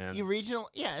know, man. Regional.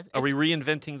 Yeah. Are we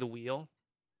reinventing the wheel?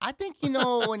 I think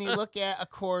when you look at, of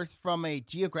course, from a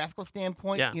geographical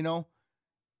standpoint, I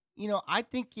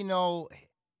think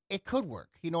it could work.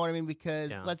 You know what I mean?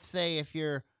 Because let's say if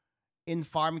you're in the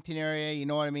Farmington area, you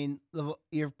know what I mean.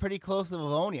 You're pretty close to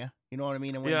Livonia. You know what I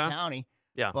mean? In Wayne County.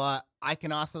 Yeah. But I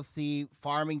can also see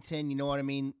Farmington, you know what I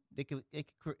mean? They could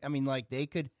it's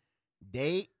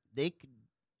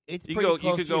you pretty close.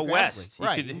 You could go west.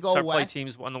 Right. You could go start west. play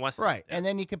teams on the west side. Right. And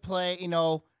then you could play,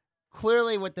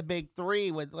 clearly with the big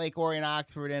three with Lake Orion,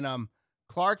 Oxford, and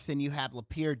Clarkson, you have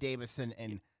Lapeer, Davison,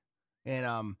 and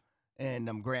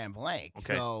Grand Blanc.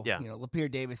 Okay. So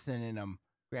Lapeer, Davison, and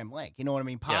Grand Blanc. You know what I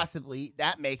mean? Possibly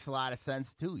that makes a lot of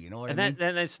sense too. You know what I mean?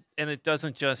 And it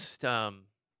doesn't just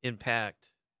impact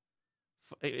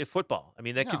football. I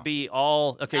mean, that could be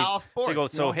all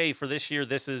sports. So hey, for this year,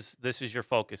 this is your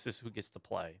focus. This is who gets to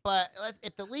play. But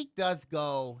if the league does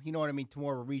go, you know what I mean, to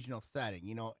more of a regional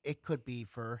setting, it could be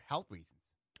for health reasons.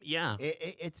 Yeah,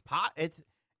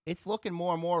 it's looking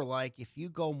more and more like if you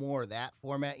go more that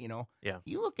format, you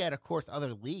look at, of course,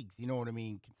 other leagues. You know what I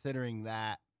mean, considering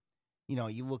that.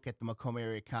 You look at the Macomb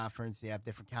Area Conference, they have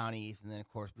different counties, and then, of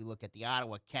course, we look at the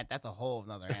Ottawa Kent. That's a whole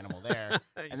other animal there.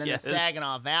 And then the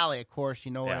Saginaw Valley, of course,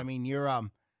 you know what I mean? You're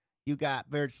you got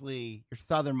virtually your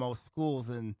southernmost schools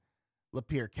in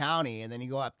Lapeer County, and then you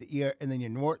go up and then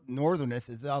your northernest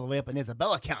is all the way up in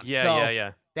Isabella County.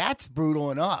 Yeah. That's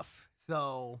brutal enough.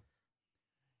 So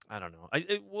I don't know.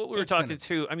 What we were talking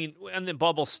to, I mean, and the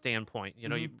bubble standpoint,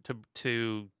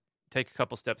 to take a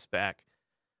couple steps back.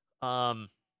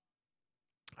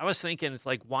 I was thinking, it's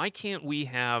like, why can't we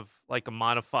have like a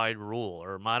modified rule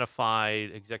or a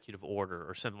modified executive order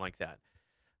or something like that?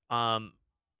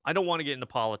 I don't want to get into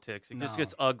politics. It just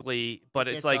gets ugly. But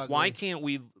it's like, ugly. Why can't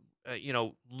we,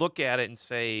 look at it and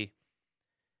say,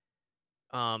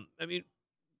 I mean,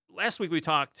 last week we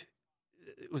talked,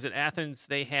 was it Athens?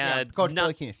 They had Coach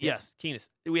Billy Keenest. Yes, Keenest.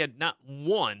 We had not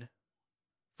one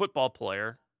football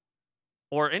player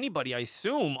or anybody, I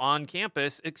assume, on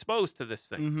campus exposed to this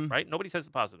thing, right? Nobody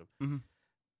tested positive. Mm-hmm.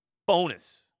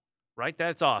 Bonus, right?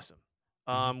 That's awesome.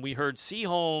 We heard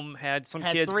Seaholm had some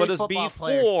kids, but it was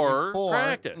before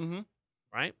practice,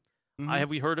 right? Have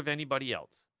we heard of anybody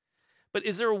else? But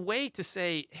is there a way to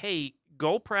say, hey,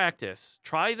 go practice,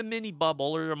 try the mini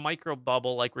bubble or a micro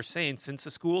bubble, like we're saying, since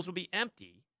the schools will be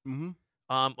empty?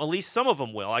 At least some of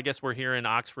them will. I guess we're hearing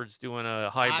Oxford's doing a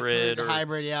hybrid.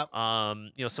 Yep.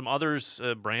 Some others,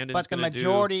 Brandon's but the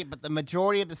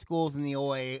majority of the schools in the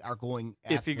OA are going.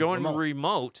 If you're going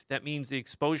remote, that means the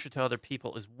exposure to other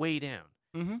people is way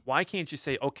down. Why can't you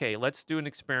say, okay, let's do an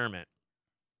experiment?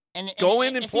 And go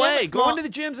in and play. Go into the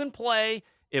gyms and play.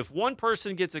 If one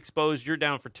person gets exposed, you're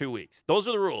down for 2 weeks. Those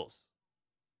are the rules,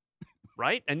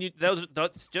 right? And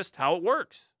that's just how it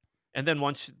works. And then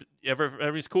once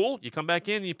everybody's cool, you come back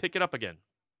in and you pick it up again.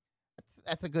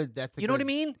 That's a good. You know what I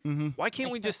mean? Why can't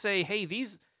we just say, hey,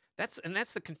 that's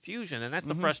the confusion and that's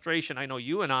the frustration I know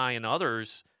you and I and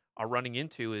others are running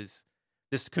into is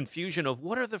this confusion of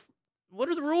what are the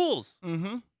rules?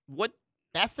 What?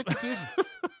 That's the confusion.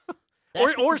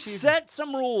 Or set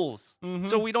some rules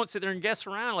so we don't sit there and guess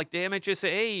around like the MHS say,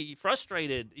 hey,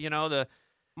 frustrated.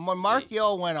 When Mark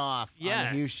Yo went off on the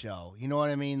Hughes show, you know what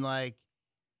I mean? Like,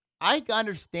 I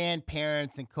understand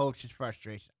parents and coaches'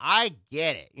 frustration. I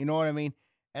get it. You know what I mean?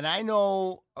 And I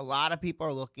know a lot of people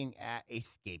are looking at a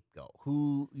scapegoat.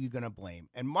 Who you going to blame?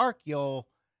 And Mark Yo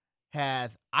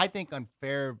has, I think,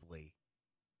 unfairly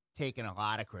taken a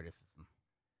lot of criticism.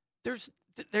 There's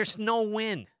there's no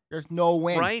win, There's no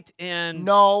win. right? And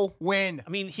No win. I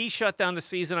mean, he shut down the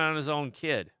season on his own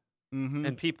kid, Mm-hmm.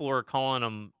 and people were calling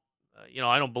him,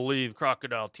 I don't believe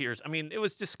crocodile tears. I mean, it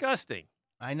was disgusting.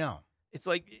 I know. It's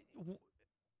like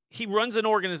he runs an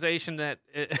organization that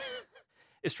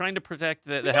is trying to protect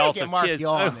the We health gotta get of Mark kids.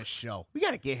 Gill on this show. We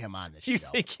got to get him on this You show.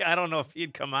 think? I don't know if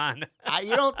he'd come on.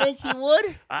 You don't think he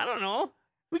would? I don't know.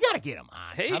 We got to get him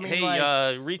on. Hey, I mean,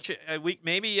 like, reach a week,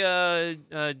 maybe.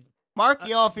 Mark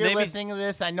Gill, if you're maybe- listening to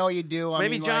this, I know you do. I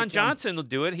Maybe mean, John like, Johnson will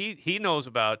do it. He knows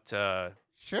about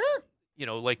Sure,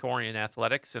 Lake Orion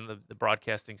athletics and the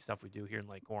broadcasting stuff we do here in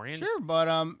Lake Orion. sure, but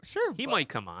sure. He but- might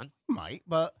come on, might,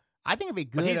 but I think it'd be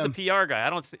good. but he's the PR guy.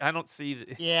 I don't see.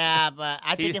 Yeah, but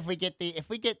I think He- if we get the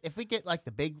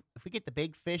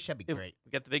big fish, that'd be If great.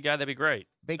 we get the big guy, that'd be great.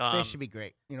 Big fish should be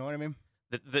great. You know what I mean?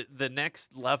 The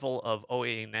next level of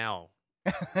OA now,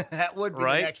 That would be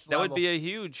right? the next That level. would be a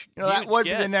huge. that huge would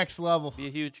get. be the next level. Be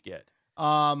a huge get.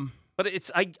 But But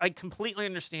I completely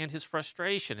understand his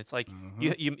frustration. It's like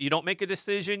Mhm. you don't make a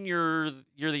decision, you're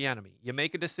the enemy. You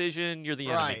make a decision, you're the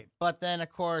enemy. right. But then, of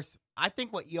course, I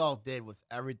think what y'all did was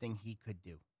everything he could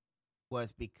do,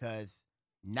 was because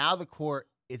now the court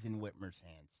is in Whitmer's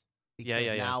hands. Yeah, Because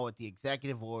yeah, yeah. Now with the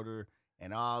executive order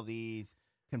and all these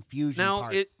confusion Now,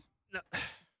 parts, no,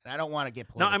 and I don't want to get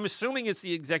now political. I'm assuming it's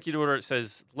the executive order. It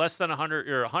says less than 100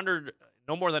 or 100,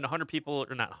 no more than 100 people,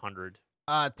 or not 100,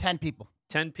 10 people.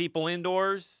 10 people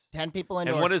indoors. 10 people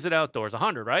indoors. And what is it outdoors?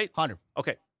 100, right? 100.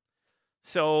 Okay.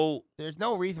 So There's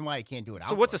no reason why you can't do it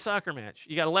so what's a outdoors. soccer match?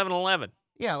 You got 11-11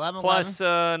 Yeah, 11, plus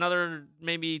another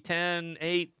maybe 10,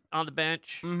 8 on the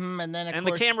bench, Mm-hmm. And then, of and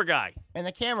course, the camera guy. And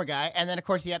the camera guy. And then, of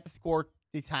course, you have to score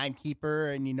the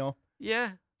timekeeper, and,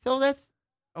 Yeah. So there's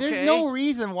Okay. no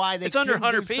reason why they It's under shouldn't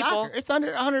do 100 people. soccer. It's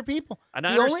under 100 people. And I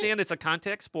The only- understand it's a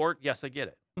contact sport. Yes, I get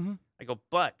it. Mhm. I go,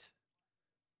 but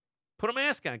put a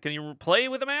mask on. Can you play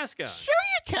with a mask on? Sure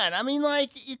you can. I mean,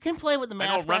 like, you can play with the I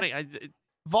mask know on. running.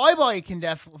 Volleyball, you can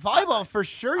definitely. Volleyball, for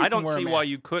sure, you I can don't wear see a mask. why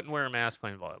you couldn't wear a mask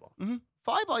playing volleyball.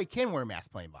 Volleyball, you can wear a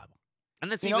mask playing volleyball.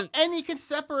 And that's You even know, and you can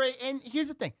separate. And here's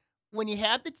the thing: when you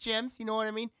have the gyms, you know what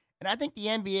I mean. And I think the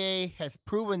NBA has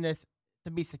proven this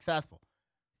to be successful.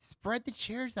 Spread the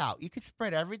chairs out. You can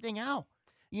spread everything out.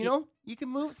 You know, you can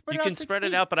move. Spread you it out can 6 spread it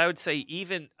feet. out, but I would say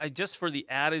even just for the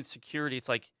added security, it's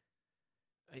like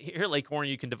here at Lake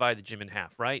Orion, you can divide the gym in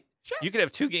half, right? Sure. You could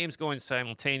have two games going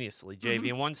simultaneously,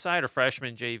 JV on one side or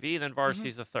freshman JV, then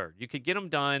varsity's the third. You could get them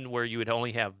done where you would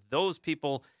only have those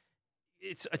people.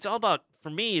 It's all about,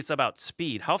 for me, it's about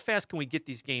speed. How fast can we get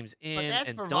these games But in that's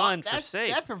and for done for that's,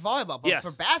 safe? That's for volleyball. But Yes.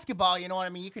 for basketball, you know what I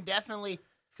mean. You can definitely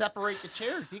separate the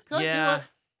chairs. You could Yeah, do it.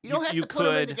 You don't have you to put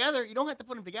them in could. together. You don't have to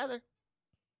put them together.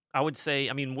 I would say,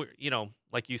 I mean,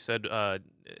 like you said,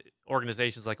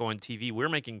 organizations like ONTV, we're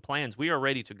making plans. We are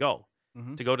ready to go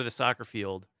Mhm. to go to the soccer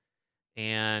field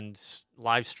and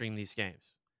live stream these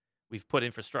games. We've put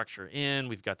infrastructure in.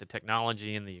 We've got the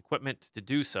technology and the equipment to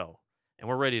do so, and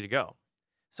we're ready to go.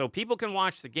 So people can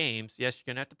watch the games. Yes, you're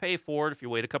going to have to pay for it. If you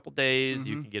wait a couple days,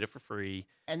 you Mhm. can get it for free.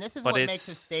 And this is But what makes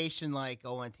a it's- station like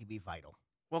ONTV vital.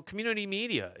 Well, community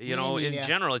media, Community in media,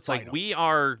 general, it's like vital. we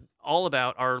are all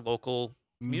about our local Mhm.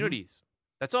 communities.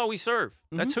 That's all we serve.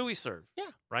 That's who we serve.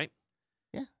 Yeah. Right?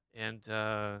 Yeah. And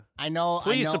I know.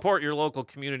 please I know, support your local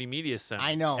community media center.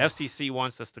 I know. FCC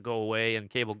wants us to go away, and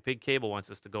big cable wants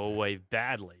us to go away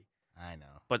badly. I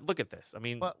know. But look at this. I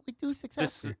mean, But we do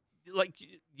success. this like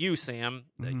you, Sam.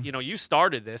 Mhm. You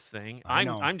started this thing. I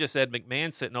know. I'm just Ed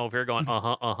McMahon sitting over here going,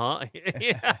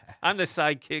 yeah. I'm the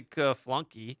sidekick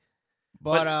flunky.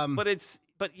 but it's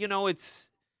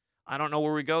I don't know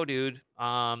where we go, dude.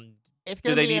 it's Do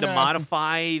gonna they be need to interesting.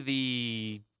 modify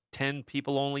the 10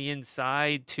 people only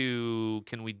inside to?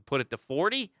 Can we put it to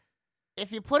 40?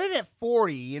 If you put it at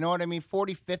 40, you know what I mean?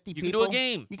 40, 50 You can people. do a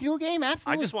game. You can do a game, I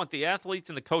absolutely. just want the athletes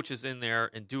and the coaches in there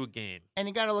and do a game. And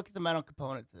you got to look at the mental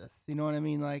component to this. You know what I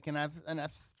mean? Like, and I've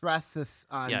stressed this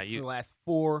on Yeah, for you- the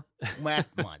last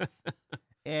months.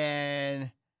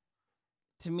 And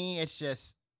to me, it's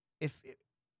just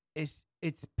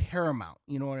it's paramount.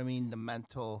 You know what I mean? The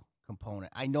mental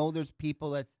component. I know there's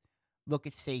people that look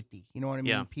at safety. You know what I mean?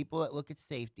 Yeah. People that look at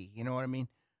safety. You know what I mean?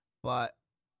 But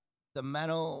the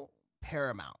mental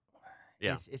paramount.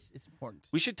 Yeah. It's important.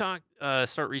 We should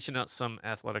start reaching out some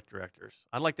athletic directors.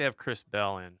 I'd like to have Chris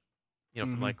Bell in,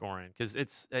 from Mhm. Lake Orion,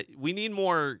 because we need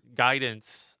more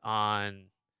guidance on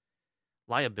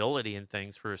liability and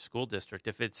things for a school district.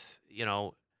 If it's,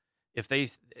 if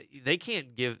they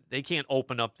can't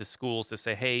open up the schools to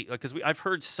say, hey, because I've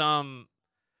heard some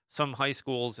high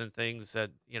schools and things that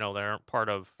that aren't part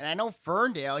of. And I know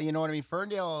Ferndale, you know what I mean?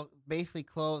 Ferndale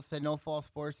basically said no fall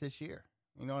sports this year.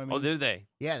 You know what I mean? Oh, did they?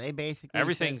 Yeah, they basically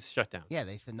Everything's shut down. Yeah,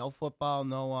 they said no football,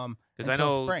 no Because I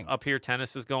until know spring. up here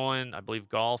tennis is going. I believe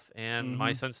golf, and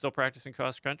my Mhm. son's still practicing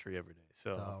cross country every day.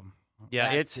 So So,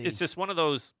 yeah, that's it's just one of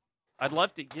those. I'd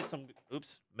love to get some.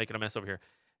 Oops, making a mess over here.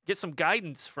 Get some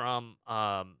guidance from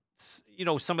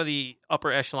some of the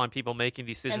upper echelon people making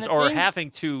these decisions, the or thing-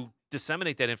 having to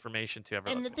disseminate that information to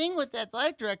everyone. And the thing with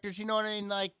athletic directors, you know what I mean?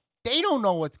 Like, they don't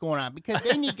know what's going on because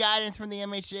they need guidance from the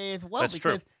MHA as well. That's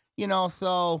true. Because,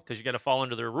 so Because you got to fall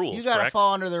under their rules. you got to correct?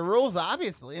 fall under their rules,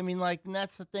 obviously. I mean, like, and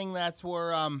that's the thing. That's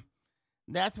where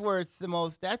it's the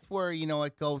most. That's where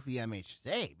it goes the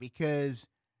MHA because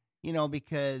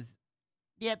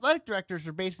the athletic directors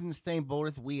are basically in the same boat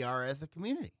as we are as a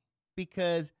community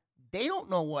because they don't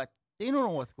know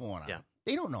what's going on. Yeah.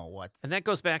 They don't know what's And that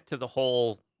goes back to the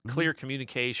whole Mhm. clear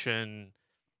communication.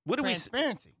 What do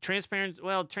transparency.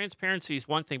 Transparency is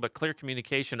one thing, but clear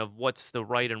communication of what's the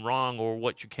right and wrong, or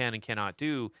what you can and cannot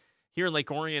do. Here in Lake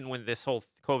Orion, when this whole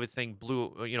COVID thing blew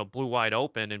wide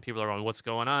open, and people are going, "What's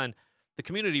going on?" The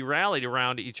community rallied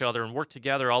around each other and worked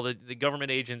together. All the government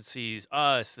agencies,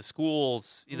 us, the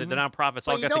schools, the nonprofits,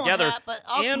 all But you got don't together, have- but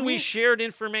all and we commu- shared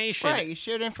information. Right, you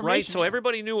shared information. Right, so yeah.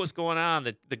 everybody knew what was going on.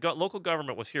 The local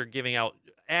government was here giving out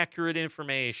accurate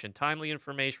information, timely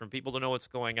information for people to know what's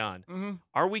going on. Mhm.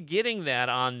 Are we getting that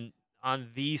on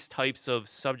these types of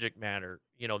subject matter?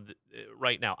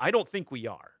 Right now, I don't think we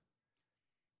are.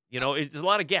 There's a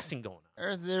lot of guessing going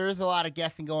on. There is a lot of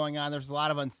guessing going on. There's a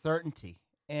lot of uncertainty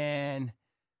and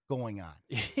going on.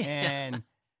 And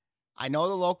I know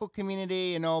the local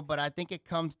community, but I think it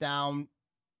comes down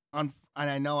on, and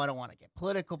I know I don't want to get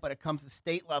political, but it comes to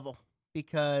state level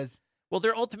because Well,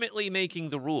 they're ultimately making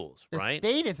the rules, the right?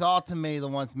 state is ultimately the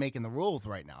ones making the rules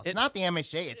right now. It's not the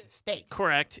MHA, it's the state.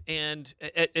 Correct. And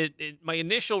my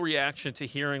initial reaction to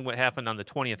hearing what happened on the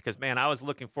 20th, because, man, I was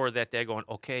looking forward to that day going,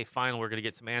 okay, finally, we're going to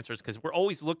get some answers, because we're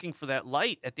always looking for that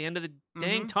light at the end of the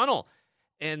dang tunnel.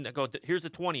 And I go, here's the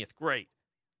 20th. Great.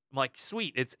 I'm like,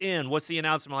 sweet, it's in. What's the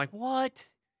announcement? I'm like, what?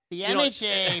 The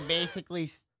MHA basically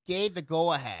gave the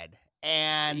go-ahead,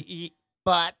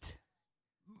 but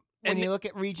when you look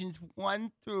at regions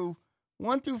 1 through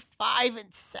 5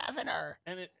 and 7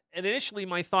 And initially,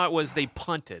 my thought was they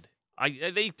punted.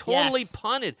 They totally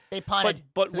punted. They punted.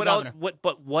 But to the governor.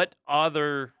 what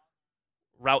other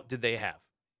route did they have?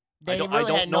 They I don't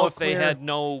really had know no if they had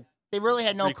no. They really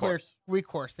had no clear recourse.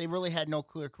 recourse. They really had no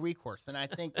clear recourse, and I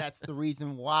think that's the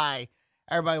reason why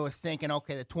everybody was thinking,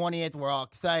 okay, the 20th, we're all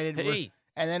excited, Hey.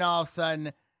 and then all of a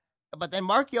sudden, but then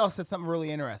Mark Yell said something really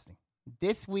interesting.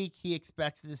 This week, he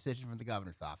expects a decision from the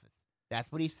governor's office. That's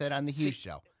what he said on the Hughes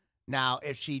show. Now,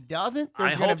 if she doesn't, I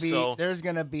hope so. there's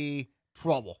gonna be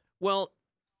trouble. Well,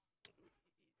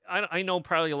 I know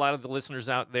probably a lot of the listeners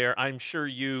out there. I'm sure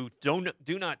you do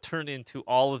not turn into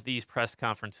all of these press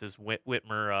conferences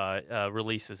Whitmer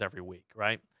releases every week,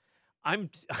 right? I'm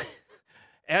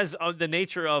as of the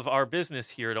nature of our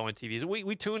business here at ONTV,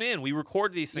 we tune in, we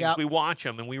record these things, Yep. we watch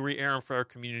them, and we re-air them for our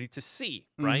community to see,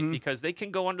 right? Mhm. Because they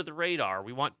can go under the radar.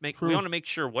 We want True. to make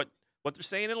sure what they're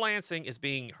saying in Lansing is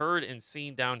being heard and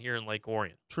seen down here in Lake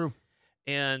Orion. True.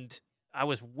 And I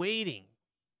was waiting.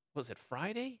 Was it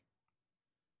Friday?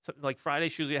 Something like Friday.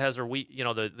 She usually has her week. The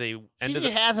end She of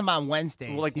the has them on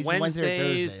Wednesdays. like Usually Wednesday or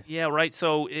Wednesdays. Thursdays. Yeah, right.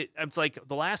 So it's like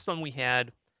the last one we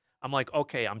had. I'm like,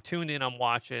 okay, I'm tuned in. I'm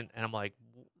watching, and I'm like,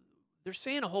 they're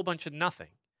saying a whole bunch of nothing.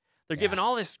 They're giving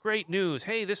all this great news.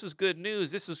 Hey, this is good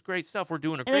news. This is great stuff. We're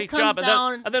doing a it great comes job.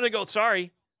 down- And then they go,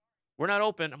 sorry, we're not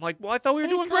open. I'm like, well, I thought we were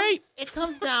doing great. It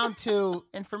comes down to,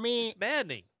 and for me, It's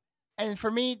maddening. and for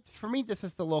me, this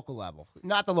is the local level,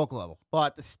 not the local level,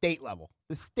 but the state level.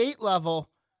 The state level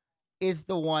is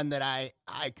the one that I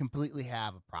completely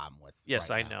have a problem with. Yes,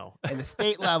 right I now. know. And the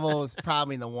state level is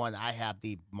probably the one I have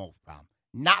the most problem.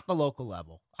 Not the local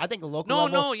level. I think the local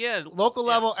level. Local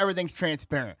level, everything's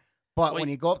transparent. But when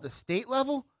you go up the state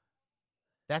level,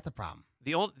 that's a problem.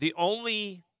 The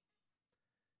only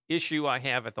issue I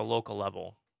have at the local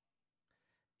level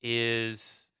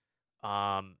is,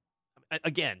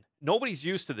 again, nobody's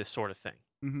used to this sort of thing.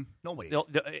 Mm-hmm. Nobody.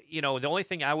 The only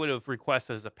thing I would have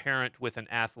requested as a parent with an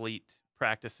athlete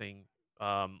practicing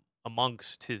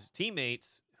amongst his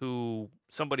teammates who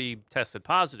somebody tested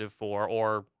positive for,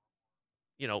 or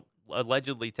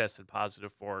allegedly tested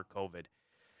positive for COVID,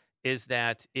 is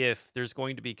that if there's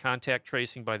going to be contact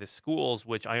tracing by the schools,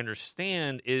 which I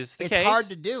understand is the case. It's hard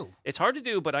to do. It's hard to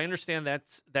do, but I understand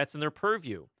that's in their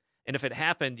purview. And if it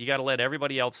happened, you got to let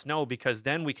everybody else know, because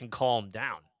then we can calm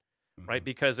down, right?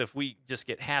 Because if we just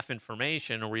get half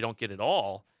information or we don't get it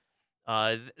all,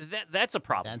 That's a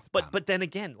problem. That's a problem. But then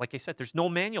again, like I said, there's no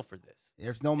manual for this.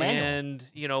 There's no manual. And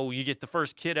you get the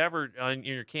first kid ever on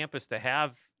your campus to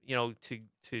have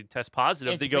to test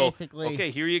positive. It's They go, basically-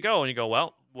 okay, here you go, and you go,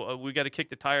 well, we got to kick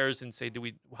the tires and say,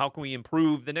 how can we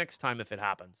improve the next time if it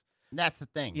happens? That's the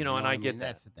thing. And I get that.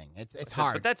 That's the thing. It's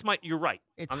hard. But that's you're right.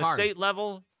 It's on hard. the state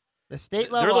level, The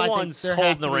state they're level, the I think ones there holding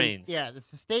has to the be- reins. Yeah, it's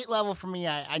the state level for me.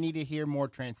 I need to hear more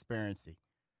transparency.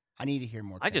 I need to hear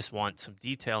more. I just want some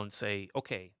detail and say,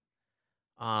 okay,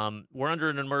 we're under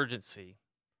an emergency.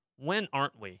 When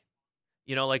aren't we?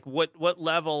 Like what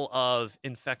level of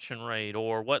infection rate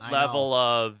or what I level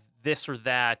of this or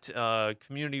that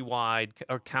community-wide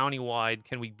or county-wide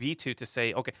can we be to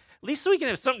say, okay, at least so we can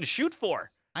have something to shoot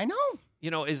for. I know.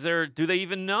 Do they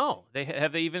even know?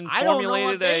 Have they even I don't know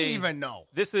formulated what they even know.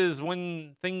 This is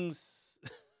when things.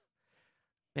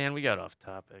 Man, we got off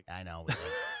topic. I know.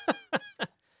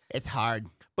 It's hard.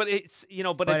 But it's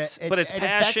it's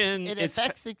passion. It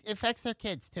affects their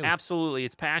kids too. Absolutely,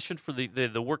 it's passion for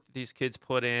the work that these kids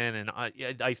put in, and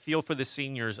I feel for the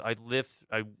seniors. I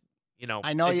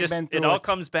know you've been through it all it.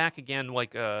 comes back again,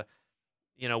 like what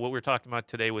we were talking about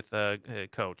today with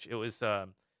Coach. It was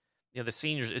the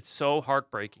seniors. It's so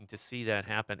heartbreaking to see that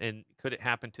happen, and could it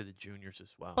happen to the juniors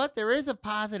as well? But there is a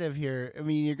positive here. I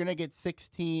mean, you're gonna get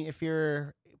 16 if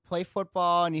you're play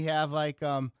football and you have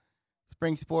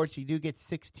spring sports. You do get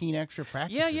 16 extra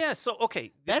practices. Yeah. So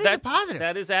okay, that is a positive.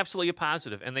 That is absolutely a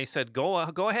positive. And they said go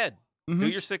ahead, do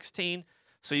your 16.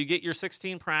 So you get your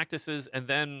 16 practices, and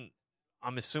then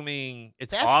I'm assuming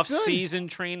it's That's off-season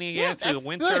training again through the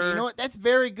winter. Good. You know what? That's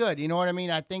very good. You know what I mean?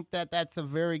 I think that's a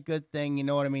very good thing. You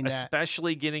know what I mean?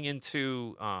 Especially getting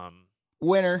into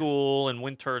Winter. school and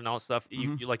winter and all that stuff.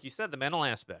 You, like you said, the mental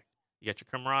aspect. You got your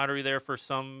camaraderie there for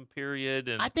some period,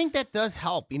 and I think that does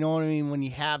help. You know what I mean? When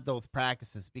you have those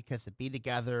practices, because to be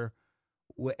together,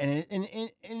 and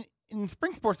in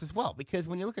spring sports as well. Because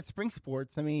when you look at spring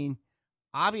sports, I mean,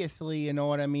 obviously, you know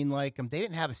what I mean. Like they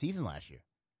didn't have a season last year.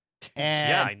 And,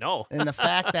 yeah, I know. And the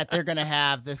fact that they're going to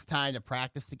have this time to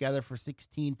practice together for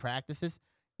 16 practices,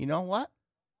 you know what?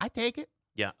 I take it.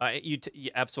 Yeah,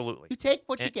 absolutely. You take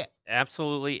what you get.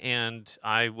 Absolutely, and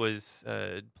I was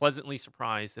pleasantly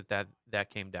surprised that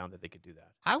came down that they could do that.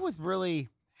 I was really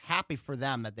happy for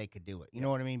them that they could do it. You know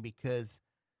what I mean? Because,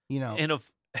 And of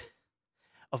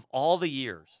all the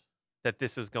years that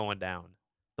this is going down,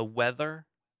 the weather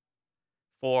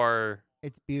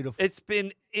it's beautiful. It's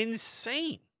been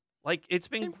insane. Like it's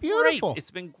been beautiful. Great.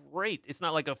 It's been great. It's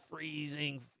not like a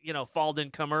freezing, fall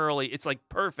didn't come early. It's like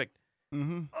perfect.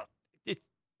 Mm-hmm.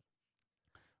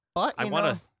 But I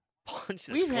want to punch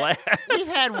this glass. We've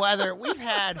had weather. We've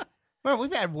had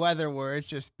weather where it's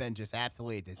just been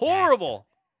absolutely a disaster. Horrible.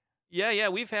 Yeah.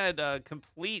 We've had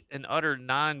complete and utter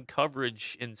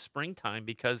non-coverage in springtime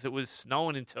because it was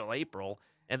snowing until April,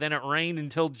 and then it rained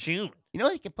until June. You know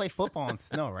you can play football in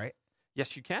snow, right?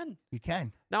 Yes, you can. You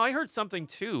can. Now, I heard something,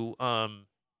 too.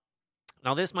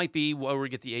 Now, this might be where we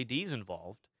get the ADs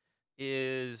involved,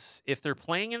 is if they're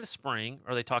playing in the spring,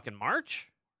 are they talking March?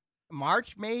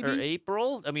 March, maybe? Or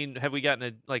April? I mean, have we gotten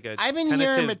a I've been tentative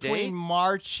hearing between date?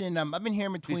 March and I've been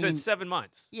hearing between. You said 7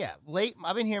 months. Yeah, late.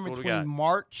 I've been hearing So what do we between got?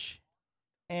 March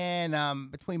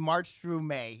and between March through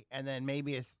May, and then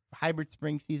maybe a hybrid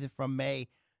spring season from May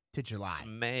to July.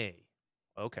 May.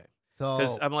 Okay. So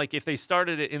Because I'm like, if they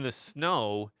started it in the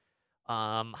snow,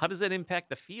 how does that impact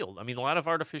the field? I mean, a lot of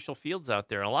artificial fields out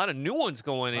there, a lot of new ones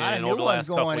going in over the last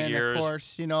couple of years. Of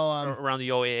course, around the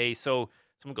OAA. So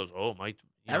someone goes, "Oh, might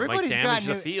everybody's got damage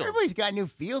new, the field." Everybody's got new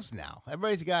fields now.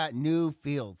 Everybody's got new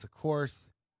fields. Of course,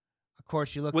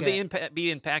 you look. Would at, they be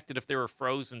impacted if they were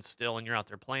frozen still and you're out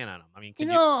there playing on them? I mean,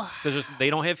 because they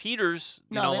don't have heaters.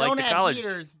 No, they like don't the have college.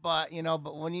 heaters. But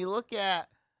but when you look at,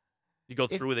 You go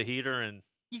through with a heater and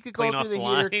you could clean go off through the the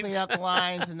heater, lines. clean up the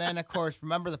lines, and then of course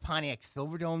remember the Pontiac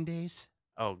Silverdome days.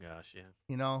 oh gosh,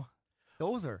 yeah.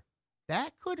 Those are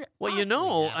that could. Well, possibly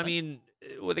I happen. mean,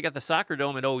 they got the soccer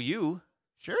dome at OU.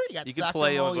 Sure, you You can could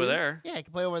play over there. Yeah, you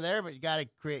can play over there, but you got to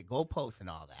create goalposts and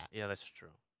all that. Yeah, that's true.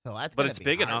 So that's. But gonna it's be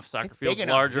big hard. enough. Soccer It's field's big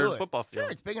enough to larger do than it. football field.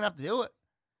 Sure, it's big enough to do it.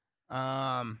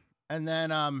 And then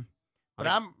but Okay.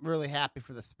 I'm really happy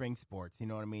for the spring sports. You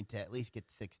know what I mean? To at least get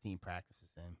 16 practices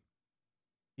in.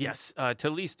 Yes, to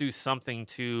at least do something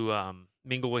to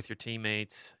mingle with your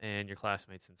teammates and your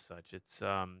classmates and such. It's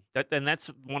and that's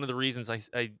one of the reasons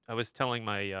I was telling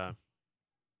my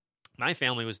my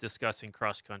family was discussing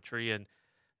cross country, and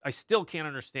I still can't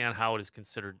understand how it is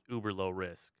considered uber low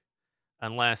risk,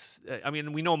 unless I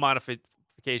mean we know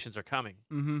modifications are coming.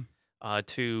 Mm-hmm.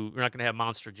 We're not going to have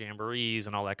monster jamborees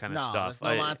and all that kind of No, stuff.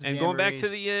 there's no monster and going back to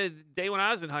jamborees. the day when I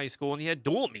was in high school and you had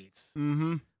dual meets.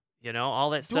 Mm-hmm. all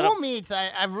that Dual setup. meets,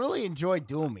 I really enjoyed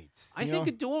dual meets. I think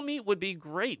a dual meet would be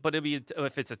great, but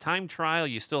if it's a time trial,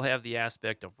 you still have the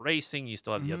aspect of racing. You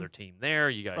still have the other team there.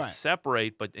 You guys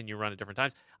separate, and you run at different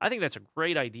times. I think that's a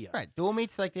great idea. Right, dual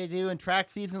meets like they do in track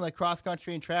season, like cross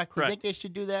country and track. Do you think they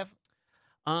should do that?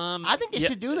 I think they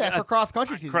should do that for cross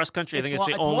country season. Cross country, I think it's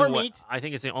the only way. I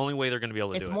think it's the only way they're going to be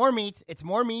able to do it. It's more meets. It's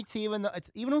more meets. Even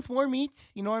with more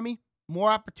meets, you know what I mean. More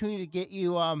opportunity to get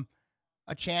you a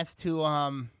chance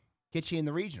to get you in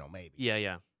the regional, maybe.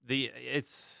 Yeah.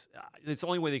 It's the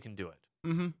only way they can do it.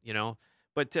 Mm-hmm.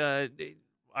 But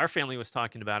our family was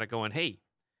talking about it, going, "Hey,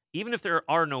 even if there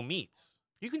are no meets,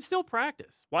 you can still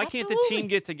practice. Why can't the team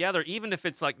get together, even if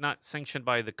it's like not sanctioned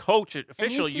by the coach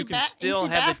official? You can still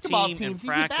have the team and practice and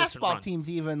run." Basketball teams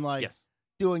even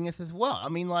doing this as well. I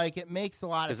mean, it makes a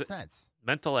lot of sense.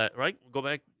 Mental, right? Go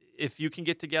back. If you can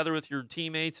get together with your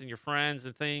teammates and your friends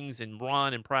and things and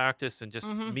run and practice and just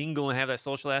mingle and have that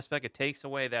social aspect, it takes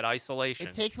away that isolation.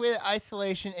 It takes away the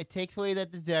isolation. It takes away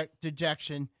that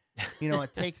dejection.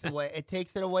 It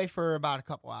takes it away for about a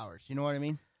couple hours. You know what I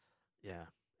mean? Yeah.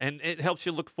 And it helps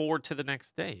you look forward to the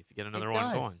next day if you get another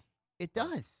one going. It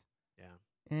does.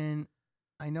 Yeah. And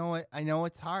I know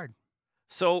it's hard.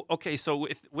 So, okay, so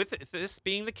with this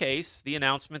being the case, the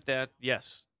announcement that,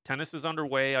 yes, tennis is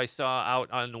underway. I saw out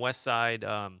on the west side,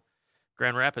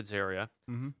 Grand Rapids area.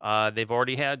 Mm-hmm. They've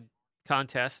already had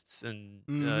contests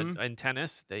in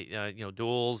tennis. They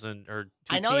duels or two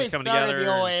teams coming together.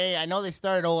 I know they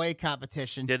started OA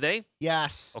competition. Did they?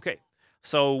 Yes. Okay.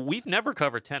 So we've never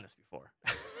covered tennis before.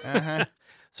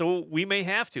 So we may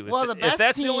have to. Well, if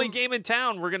that's the only game in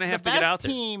town, we're going to have to get out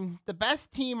there. The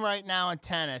best team right now in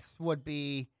tennis would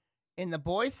be in the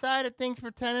boys' side of things for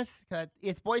tennis.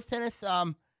 It's boys' tennis.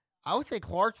 I would say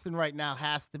Clarkson right now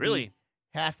has to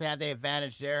have the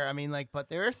advantage there. I mean, but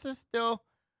there's still.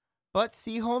 But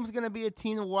Seaholm's going to be a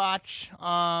team to watch. We're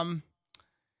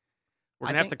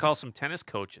going to have to call some tennis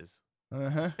coaches.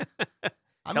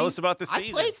 Tell us about the season.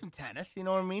 I played some tennis. You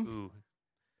know what I mean? Ooh.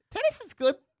 Tennis is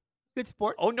good. Good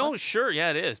sport. Oh, no, sure.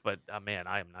 Yeah, it is. But, man,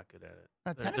 I am not good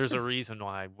at it. There's a reason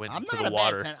why I went into the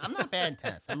water. I'm not bad in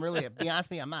tennis. I'm really, to be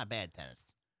honest with you, I'm not bad at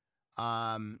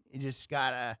tennis. You just got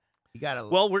to.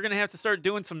 Well, we're going to have to start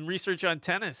doing some research on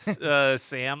tennis,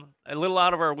 Sam. A little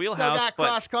out of our wheelhouse. Still got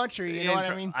cross country, you know what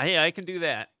I mean? I can do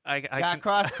that. I got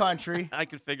cross country. I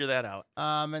can figure that out.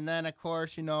 And then, of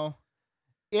course,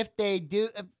 if they do,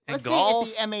 let's golf.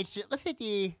 say at the let's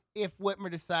say if Whitmer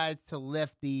decides to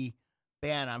lift the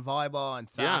ban on volleyball and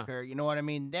soccer, you know what I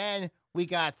mean? Then we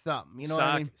got something. You know what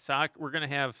I mean? We're going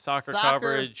to have soccer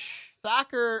coverage.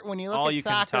 Soccer, when you look at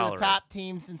soccer, the top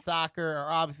teams in soccer are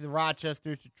obviously the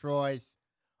Rochesters, the Troys.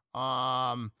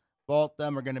 Both of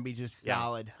them are going to be just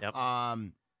solid. Yep.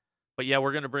 But yeah,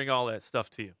 we're going to bring all that stuff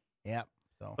to you. Yep.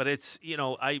 So. But it's,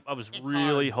 I was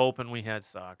really hoping we had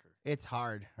soccer. It's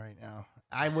hard right now.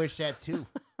 I wish that too.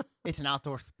 It's an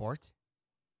outdoor sport.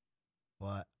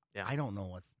 But I don't know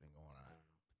what's been going on,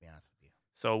 to be honest with you.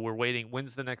 So we're waiting.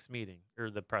 When's the next meeting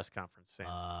or the press conference, Sam?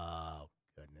 Oh,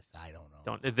 goodness. I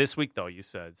don't know. This week, though, you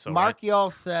said. So Mark Yule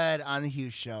said on the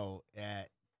Hughes Show that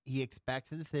he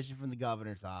expects a decision from the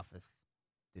governor's office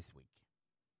this week.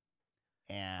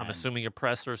 And I'm assuming a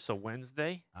presser, so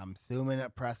Wednesday? I'm assuming a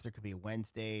presser could be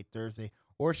Wednesday, Thursday,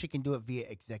 or she can do it via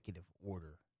executive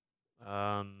order.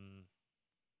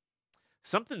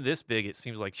 Something this big, it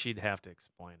seems like she'd have to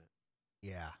explain it.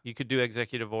 Yeah. You could do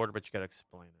executive order, but you got to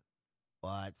explain it.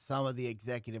 But some of the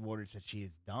executive orders that she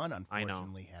has done,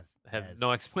 unfortunately, have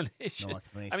no explanation. No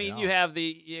explanation. I mean, you have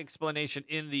the explanation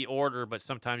in the order, but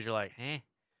sometimes you're like,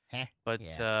 But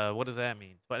what does that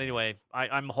mean? But anyway,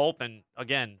 I'm hoping,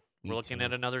 again, we're looking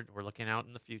out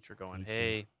in the future going,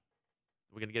 hey,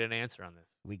 we're going to get an answer on this.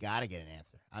 We got to get an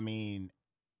answer. I mean,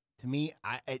 to me,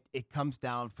 it comes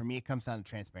down to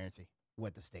transparency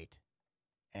with the state.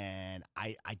 And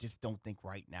I just don't think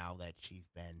right now that she's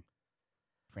been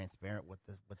transparent with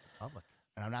the public.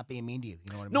 And I'm not being mean to you.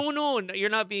 You know what I mean? No, you're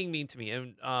not being mean to me.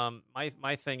 And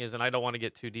my thing is, and I don't want to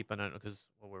get too deep on it because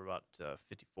we're about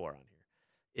 54 on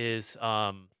here, is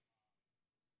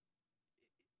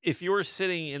if you're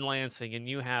sitting in Lansing and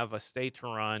you have a state to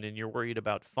run and you're worried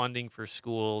about funding for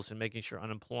schools and making sure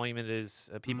unemployment is,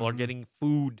 people are getting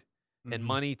food and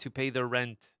money to pay their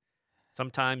rent,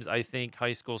 sometimes I think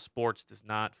high school sports does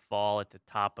not fall at the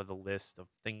top of the list of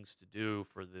things to do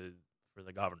for the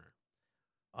governor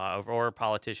or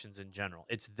politicians in general.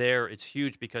 It's there. It's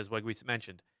huge because, like we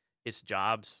mentioned, it's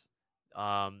jobs.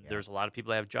 There's a lot of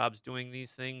people that have jobs doing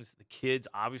these things. The kids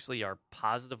obviously are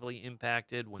positively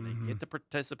impacted when they get to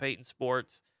participate in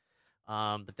sports.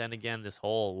 But then again, this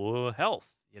whole health,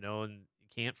 and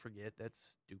can't forget that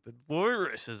stupid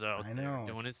virus is out I there know,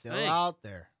 doing its still thing. out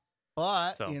there.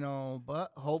 But, So-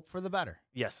 but hope for the better.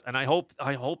 Yes, and I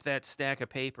hope that stack of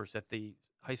papers that the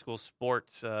high school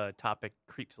sports topic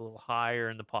creeps a little higher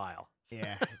in the pile.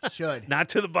 Yeah, it should. Not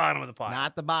to the bottom of the pile.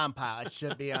 Not the bottom pile. It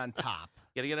should be on top.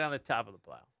 Got to get on the top of the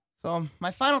pile. So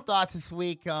my final thoughts this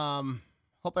week.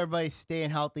 Hope everybody's staying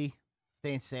healthy,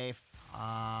 staying safe.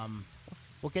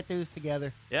 We'll get through this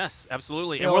together. Yes,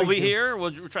 absolutely. They And we'll always be do. here.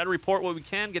 We'll try to report what we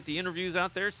can, get the interviews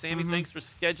out there. Sammy, Mhm. thanks for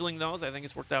scheduling those. I think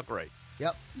it's worked out great.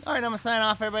 Yep. All right, I'm going to sign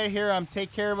off, everybody here.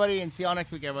 Take care, everybody, and see y'all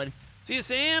next week, everybody. See you,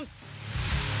 Sam.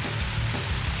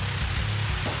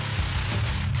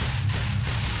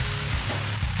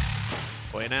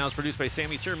 Boy Now is produced by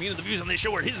Sammy Termina. The views on this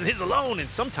show are his and his alone, and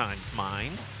sometimes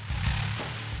mine.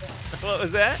 What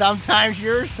was that? Sometimes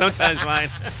yours. Sometimes mine.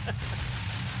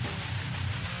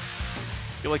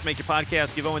 If you'd like to make your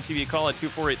podcast, give ONTV a call at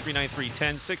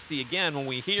 248-393-1060. Again, when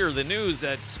we hear the news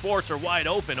that sports are wide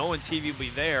open, ONTV will be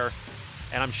there.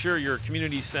 And I'm sure your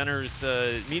community centers,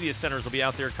 media centers will be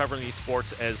out there covering these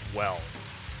sports as well.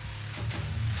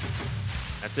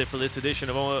 That's it for this edition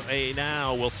of OA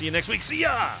Now. We'll see you next week. See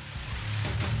ya!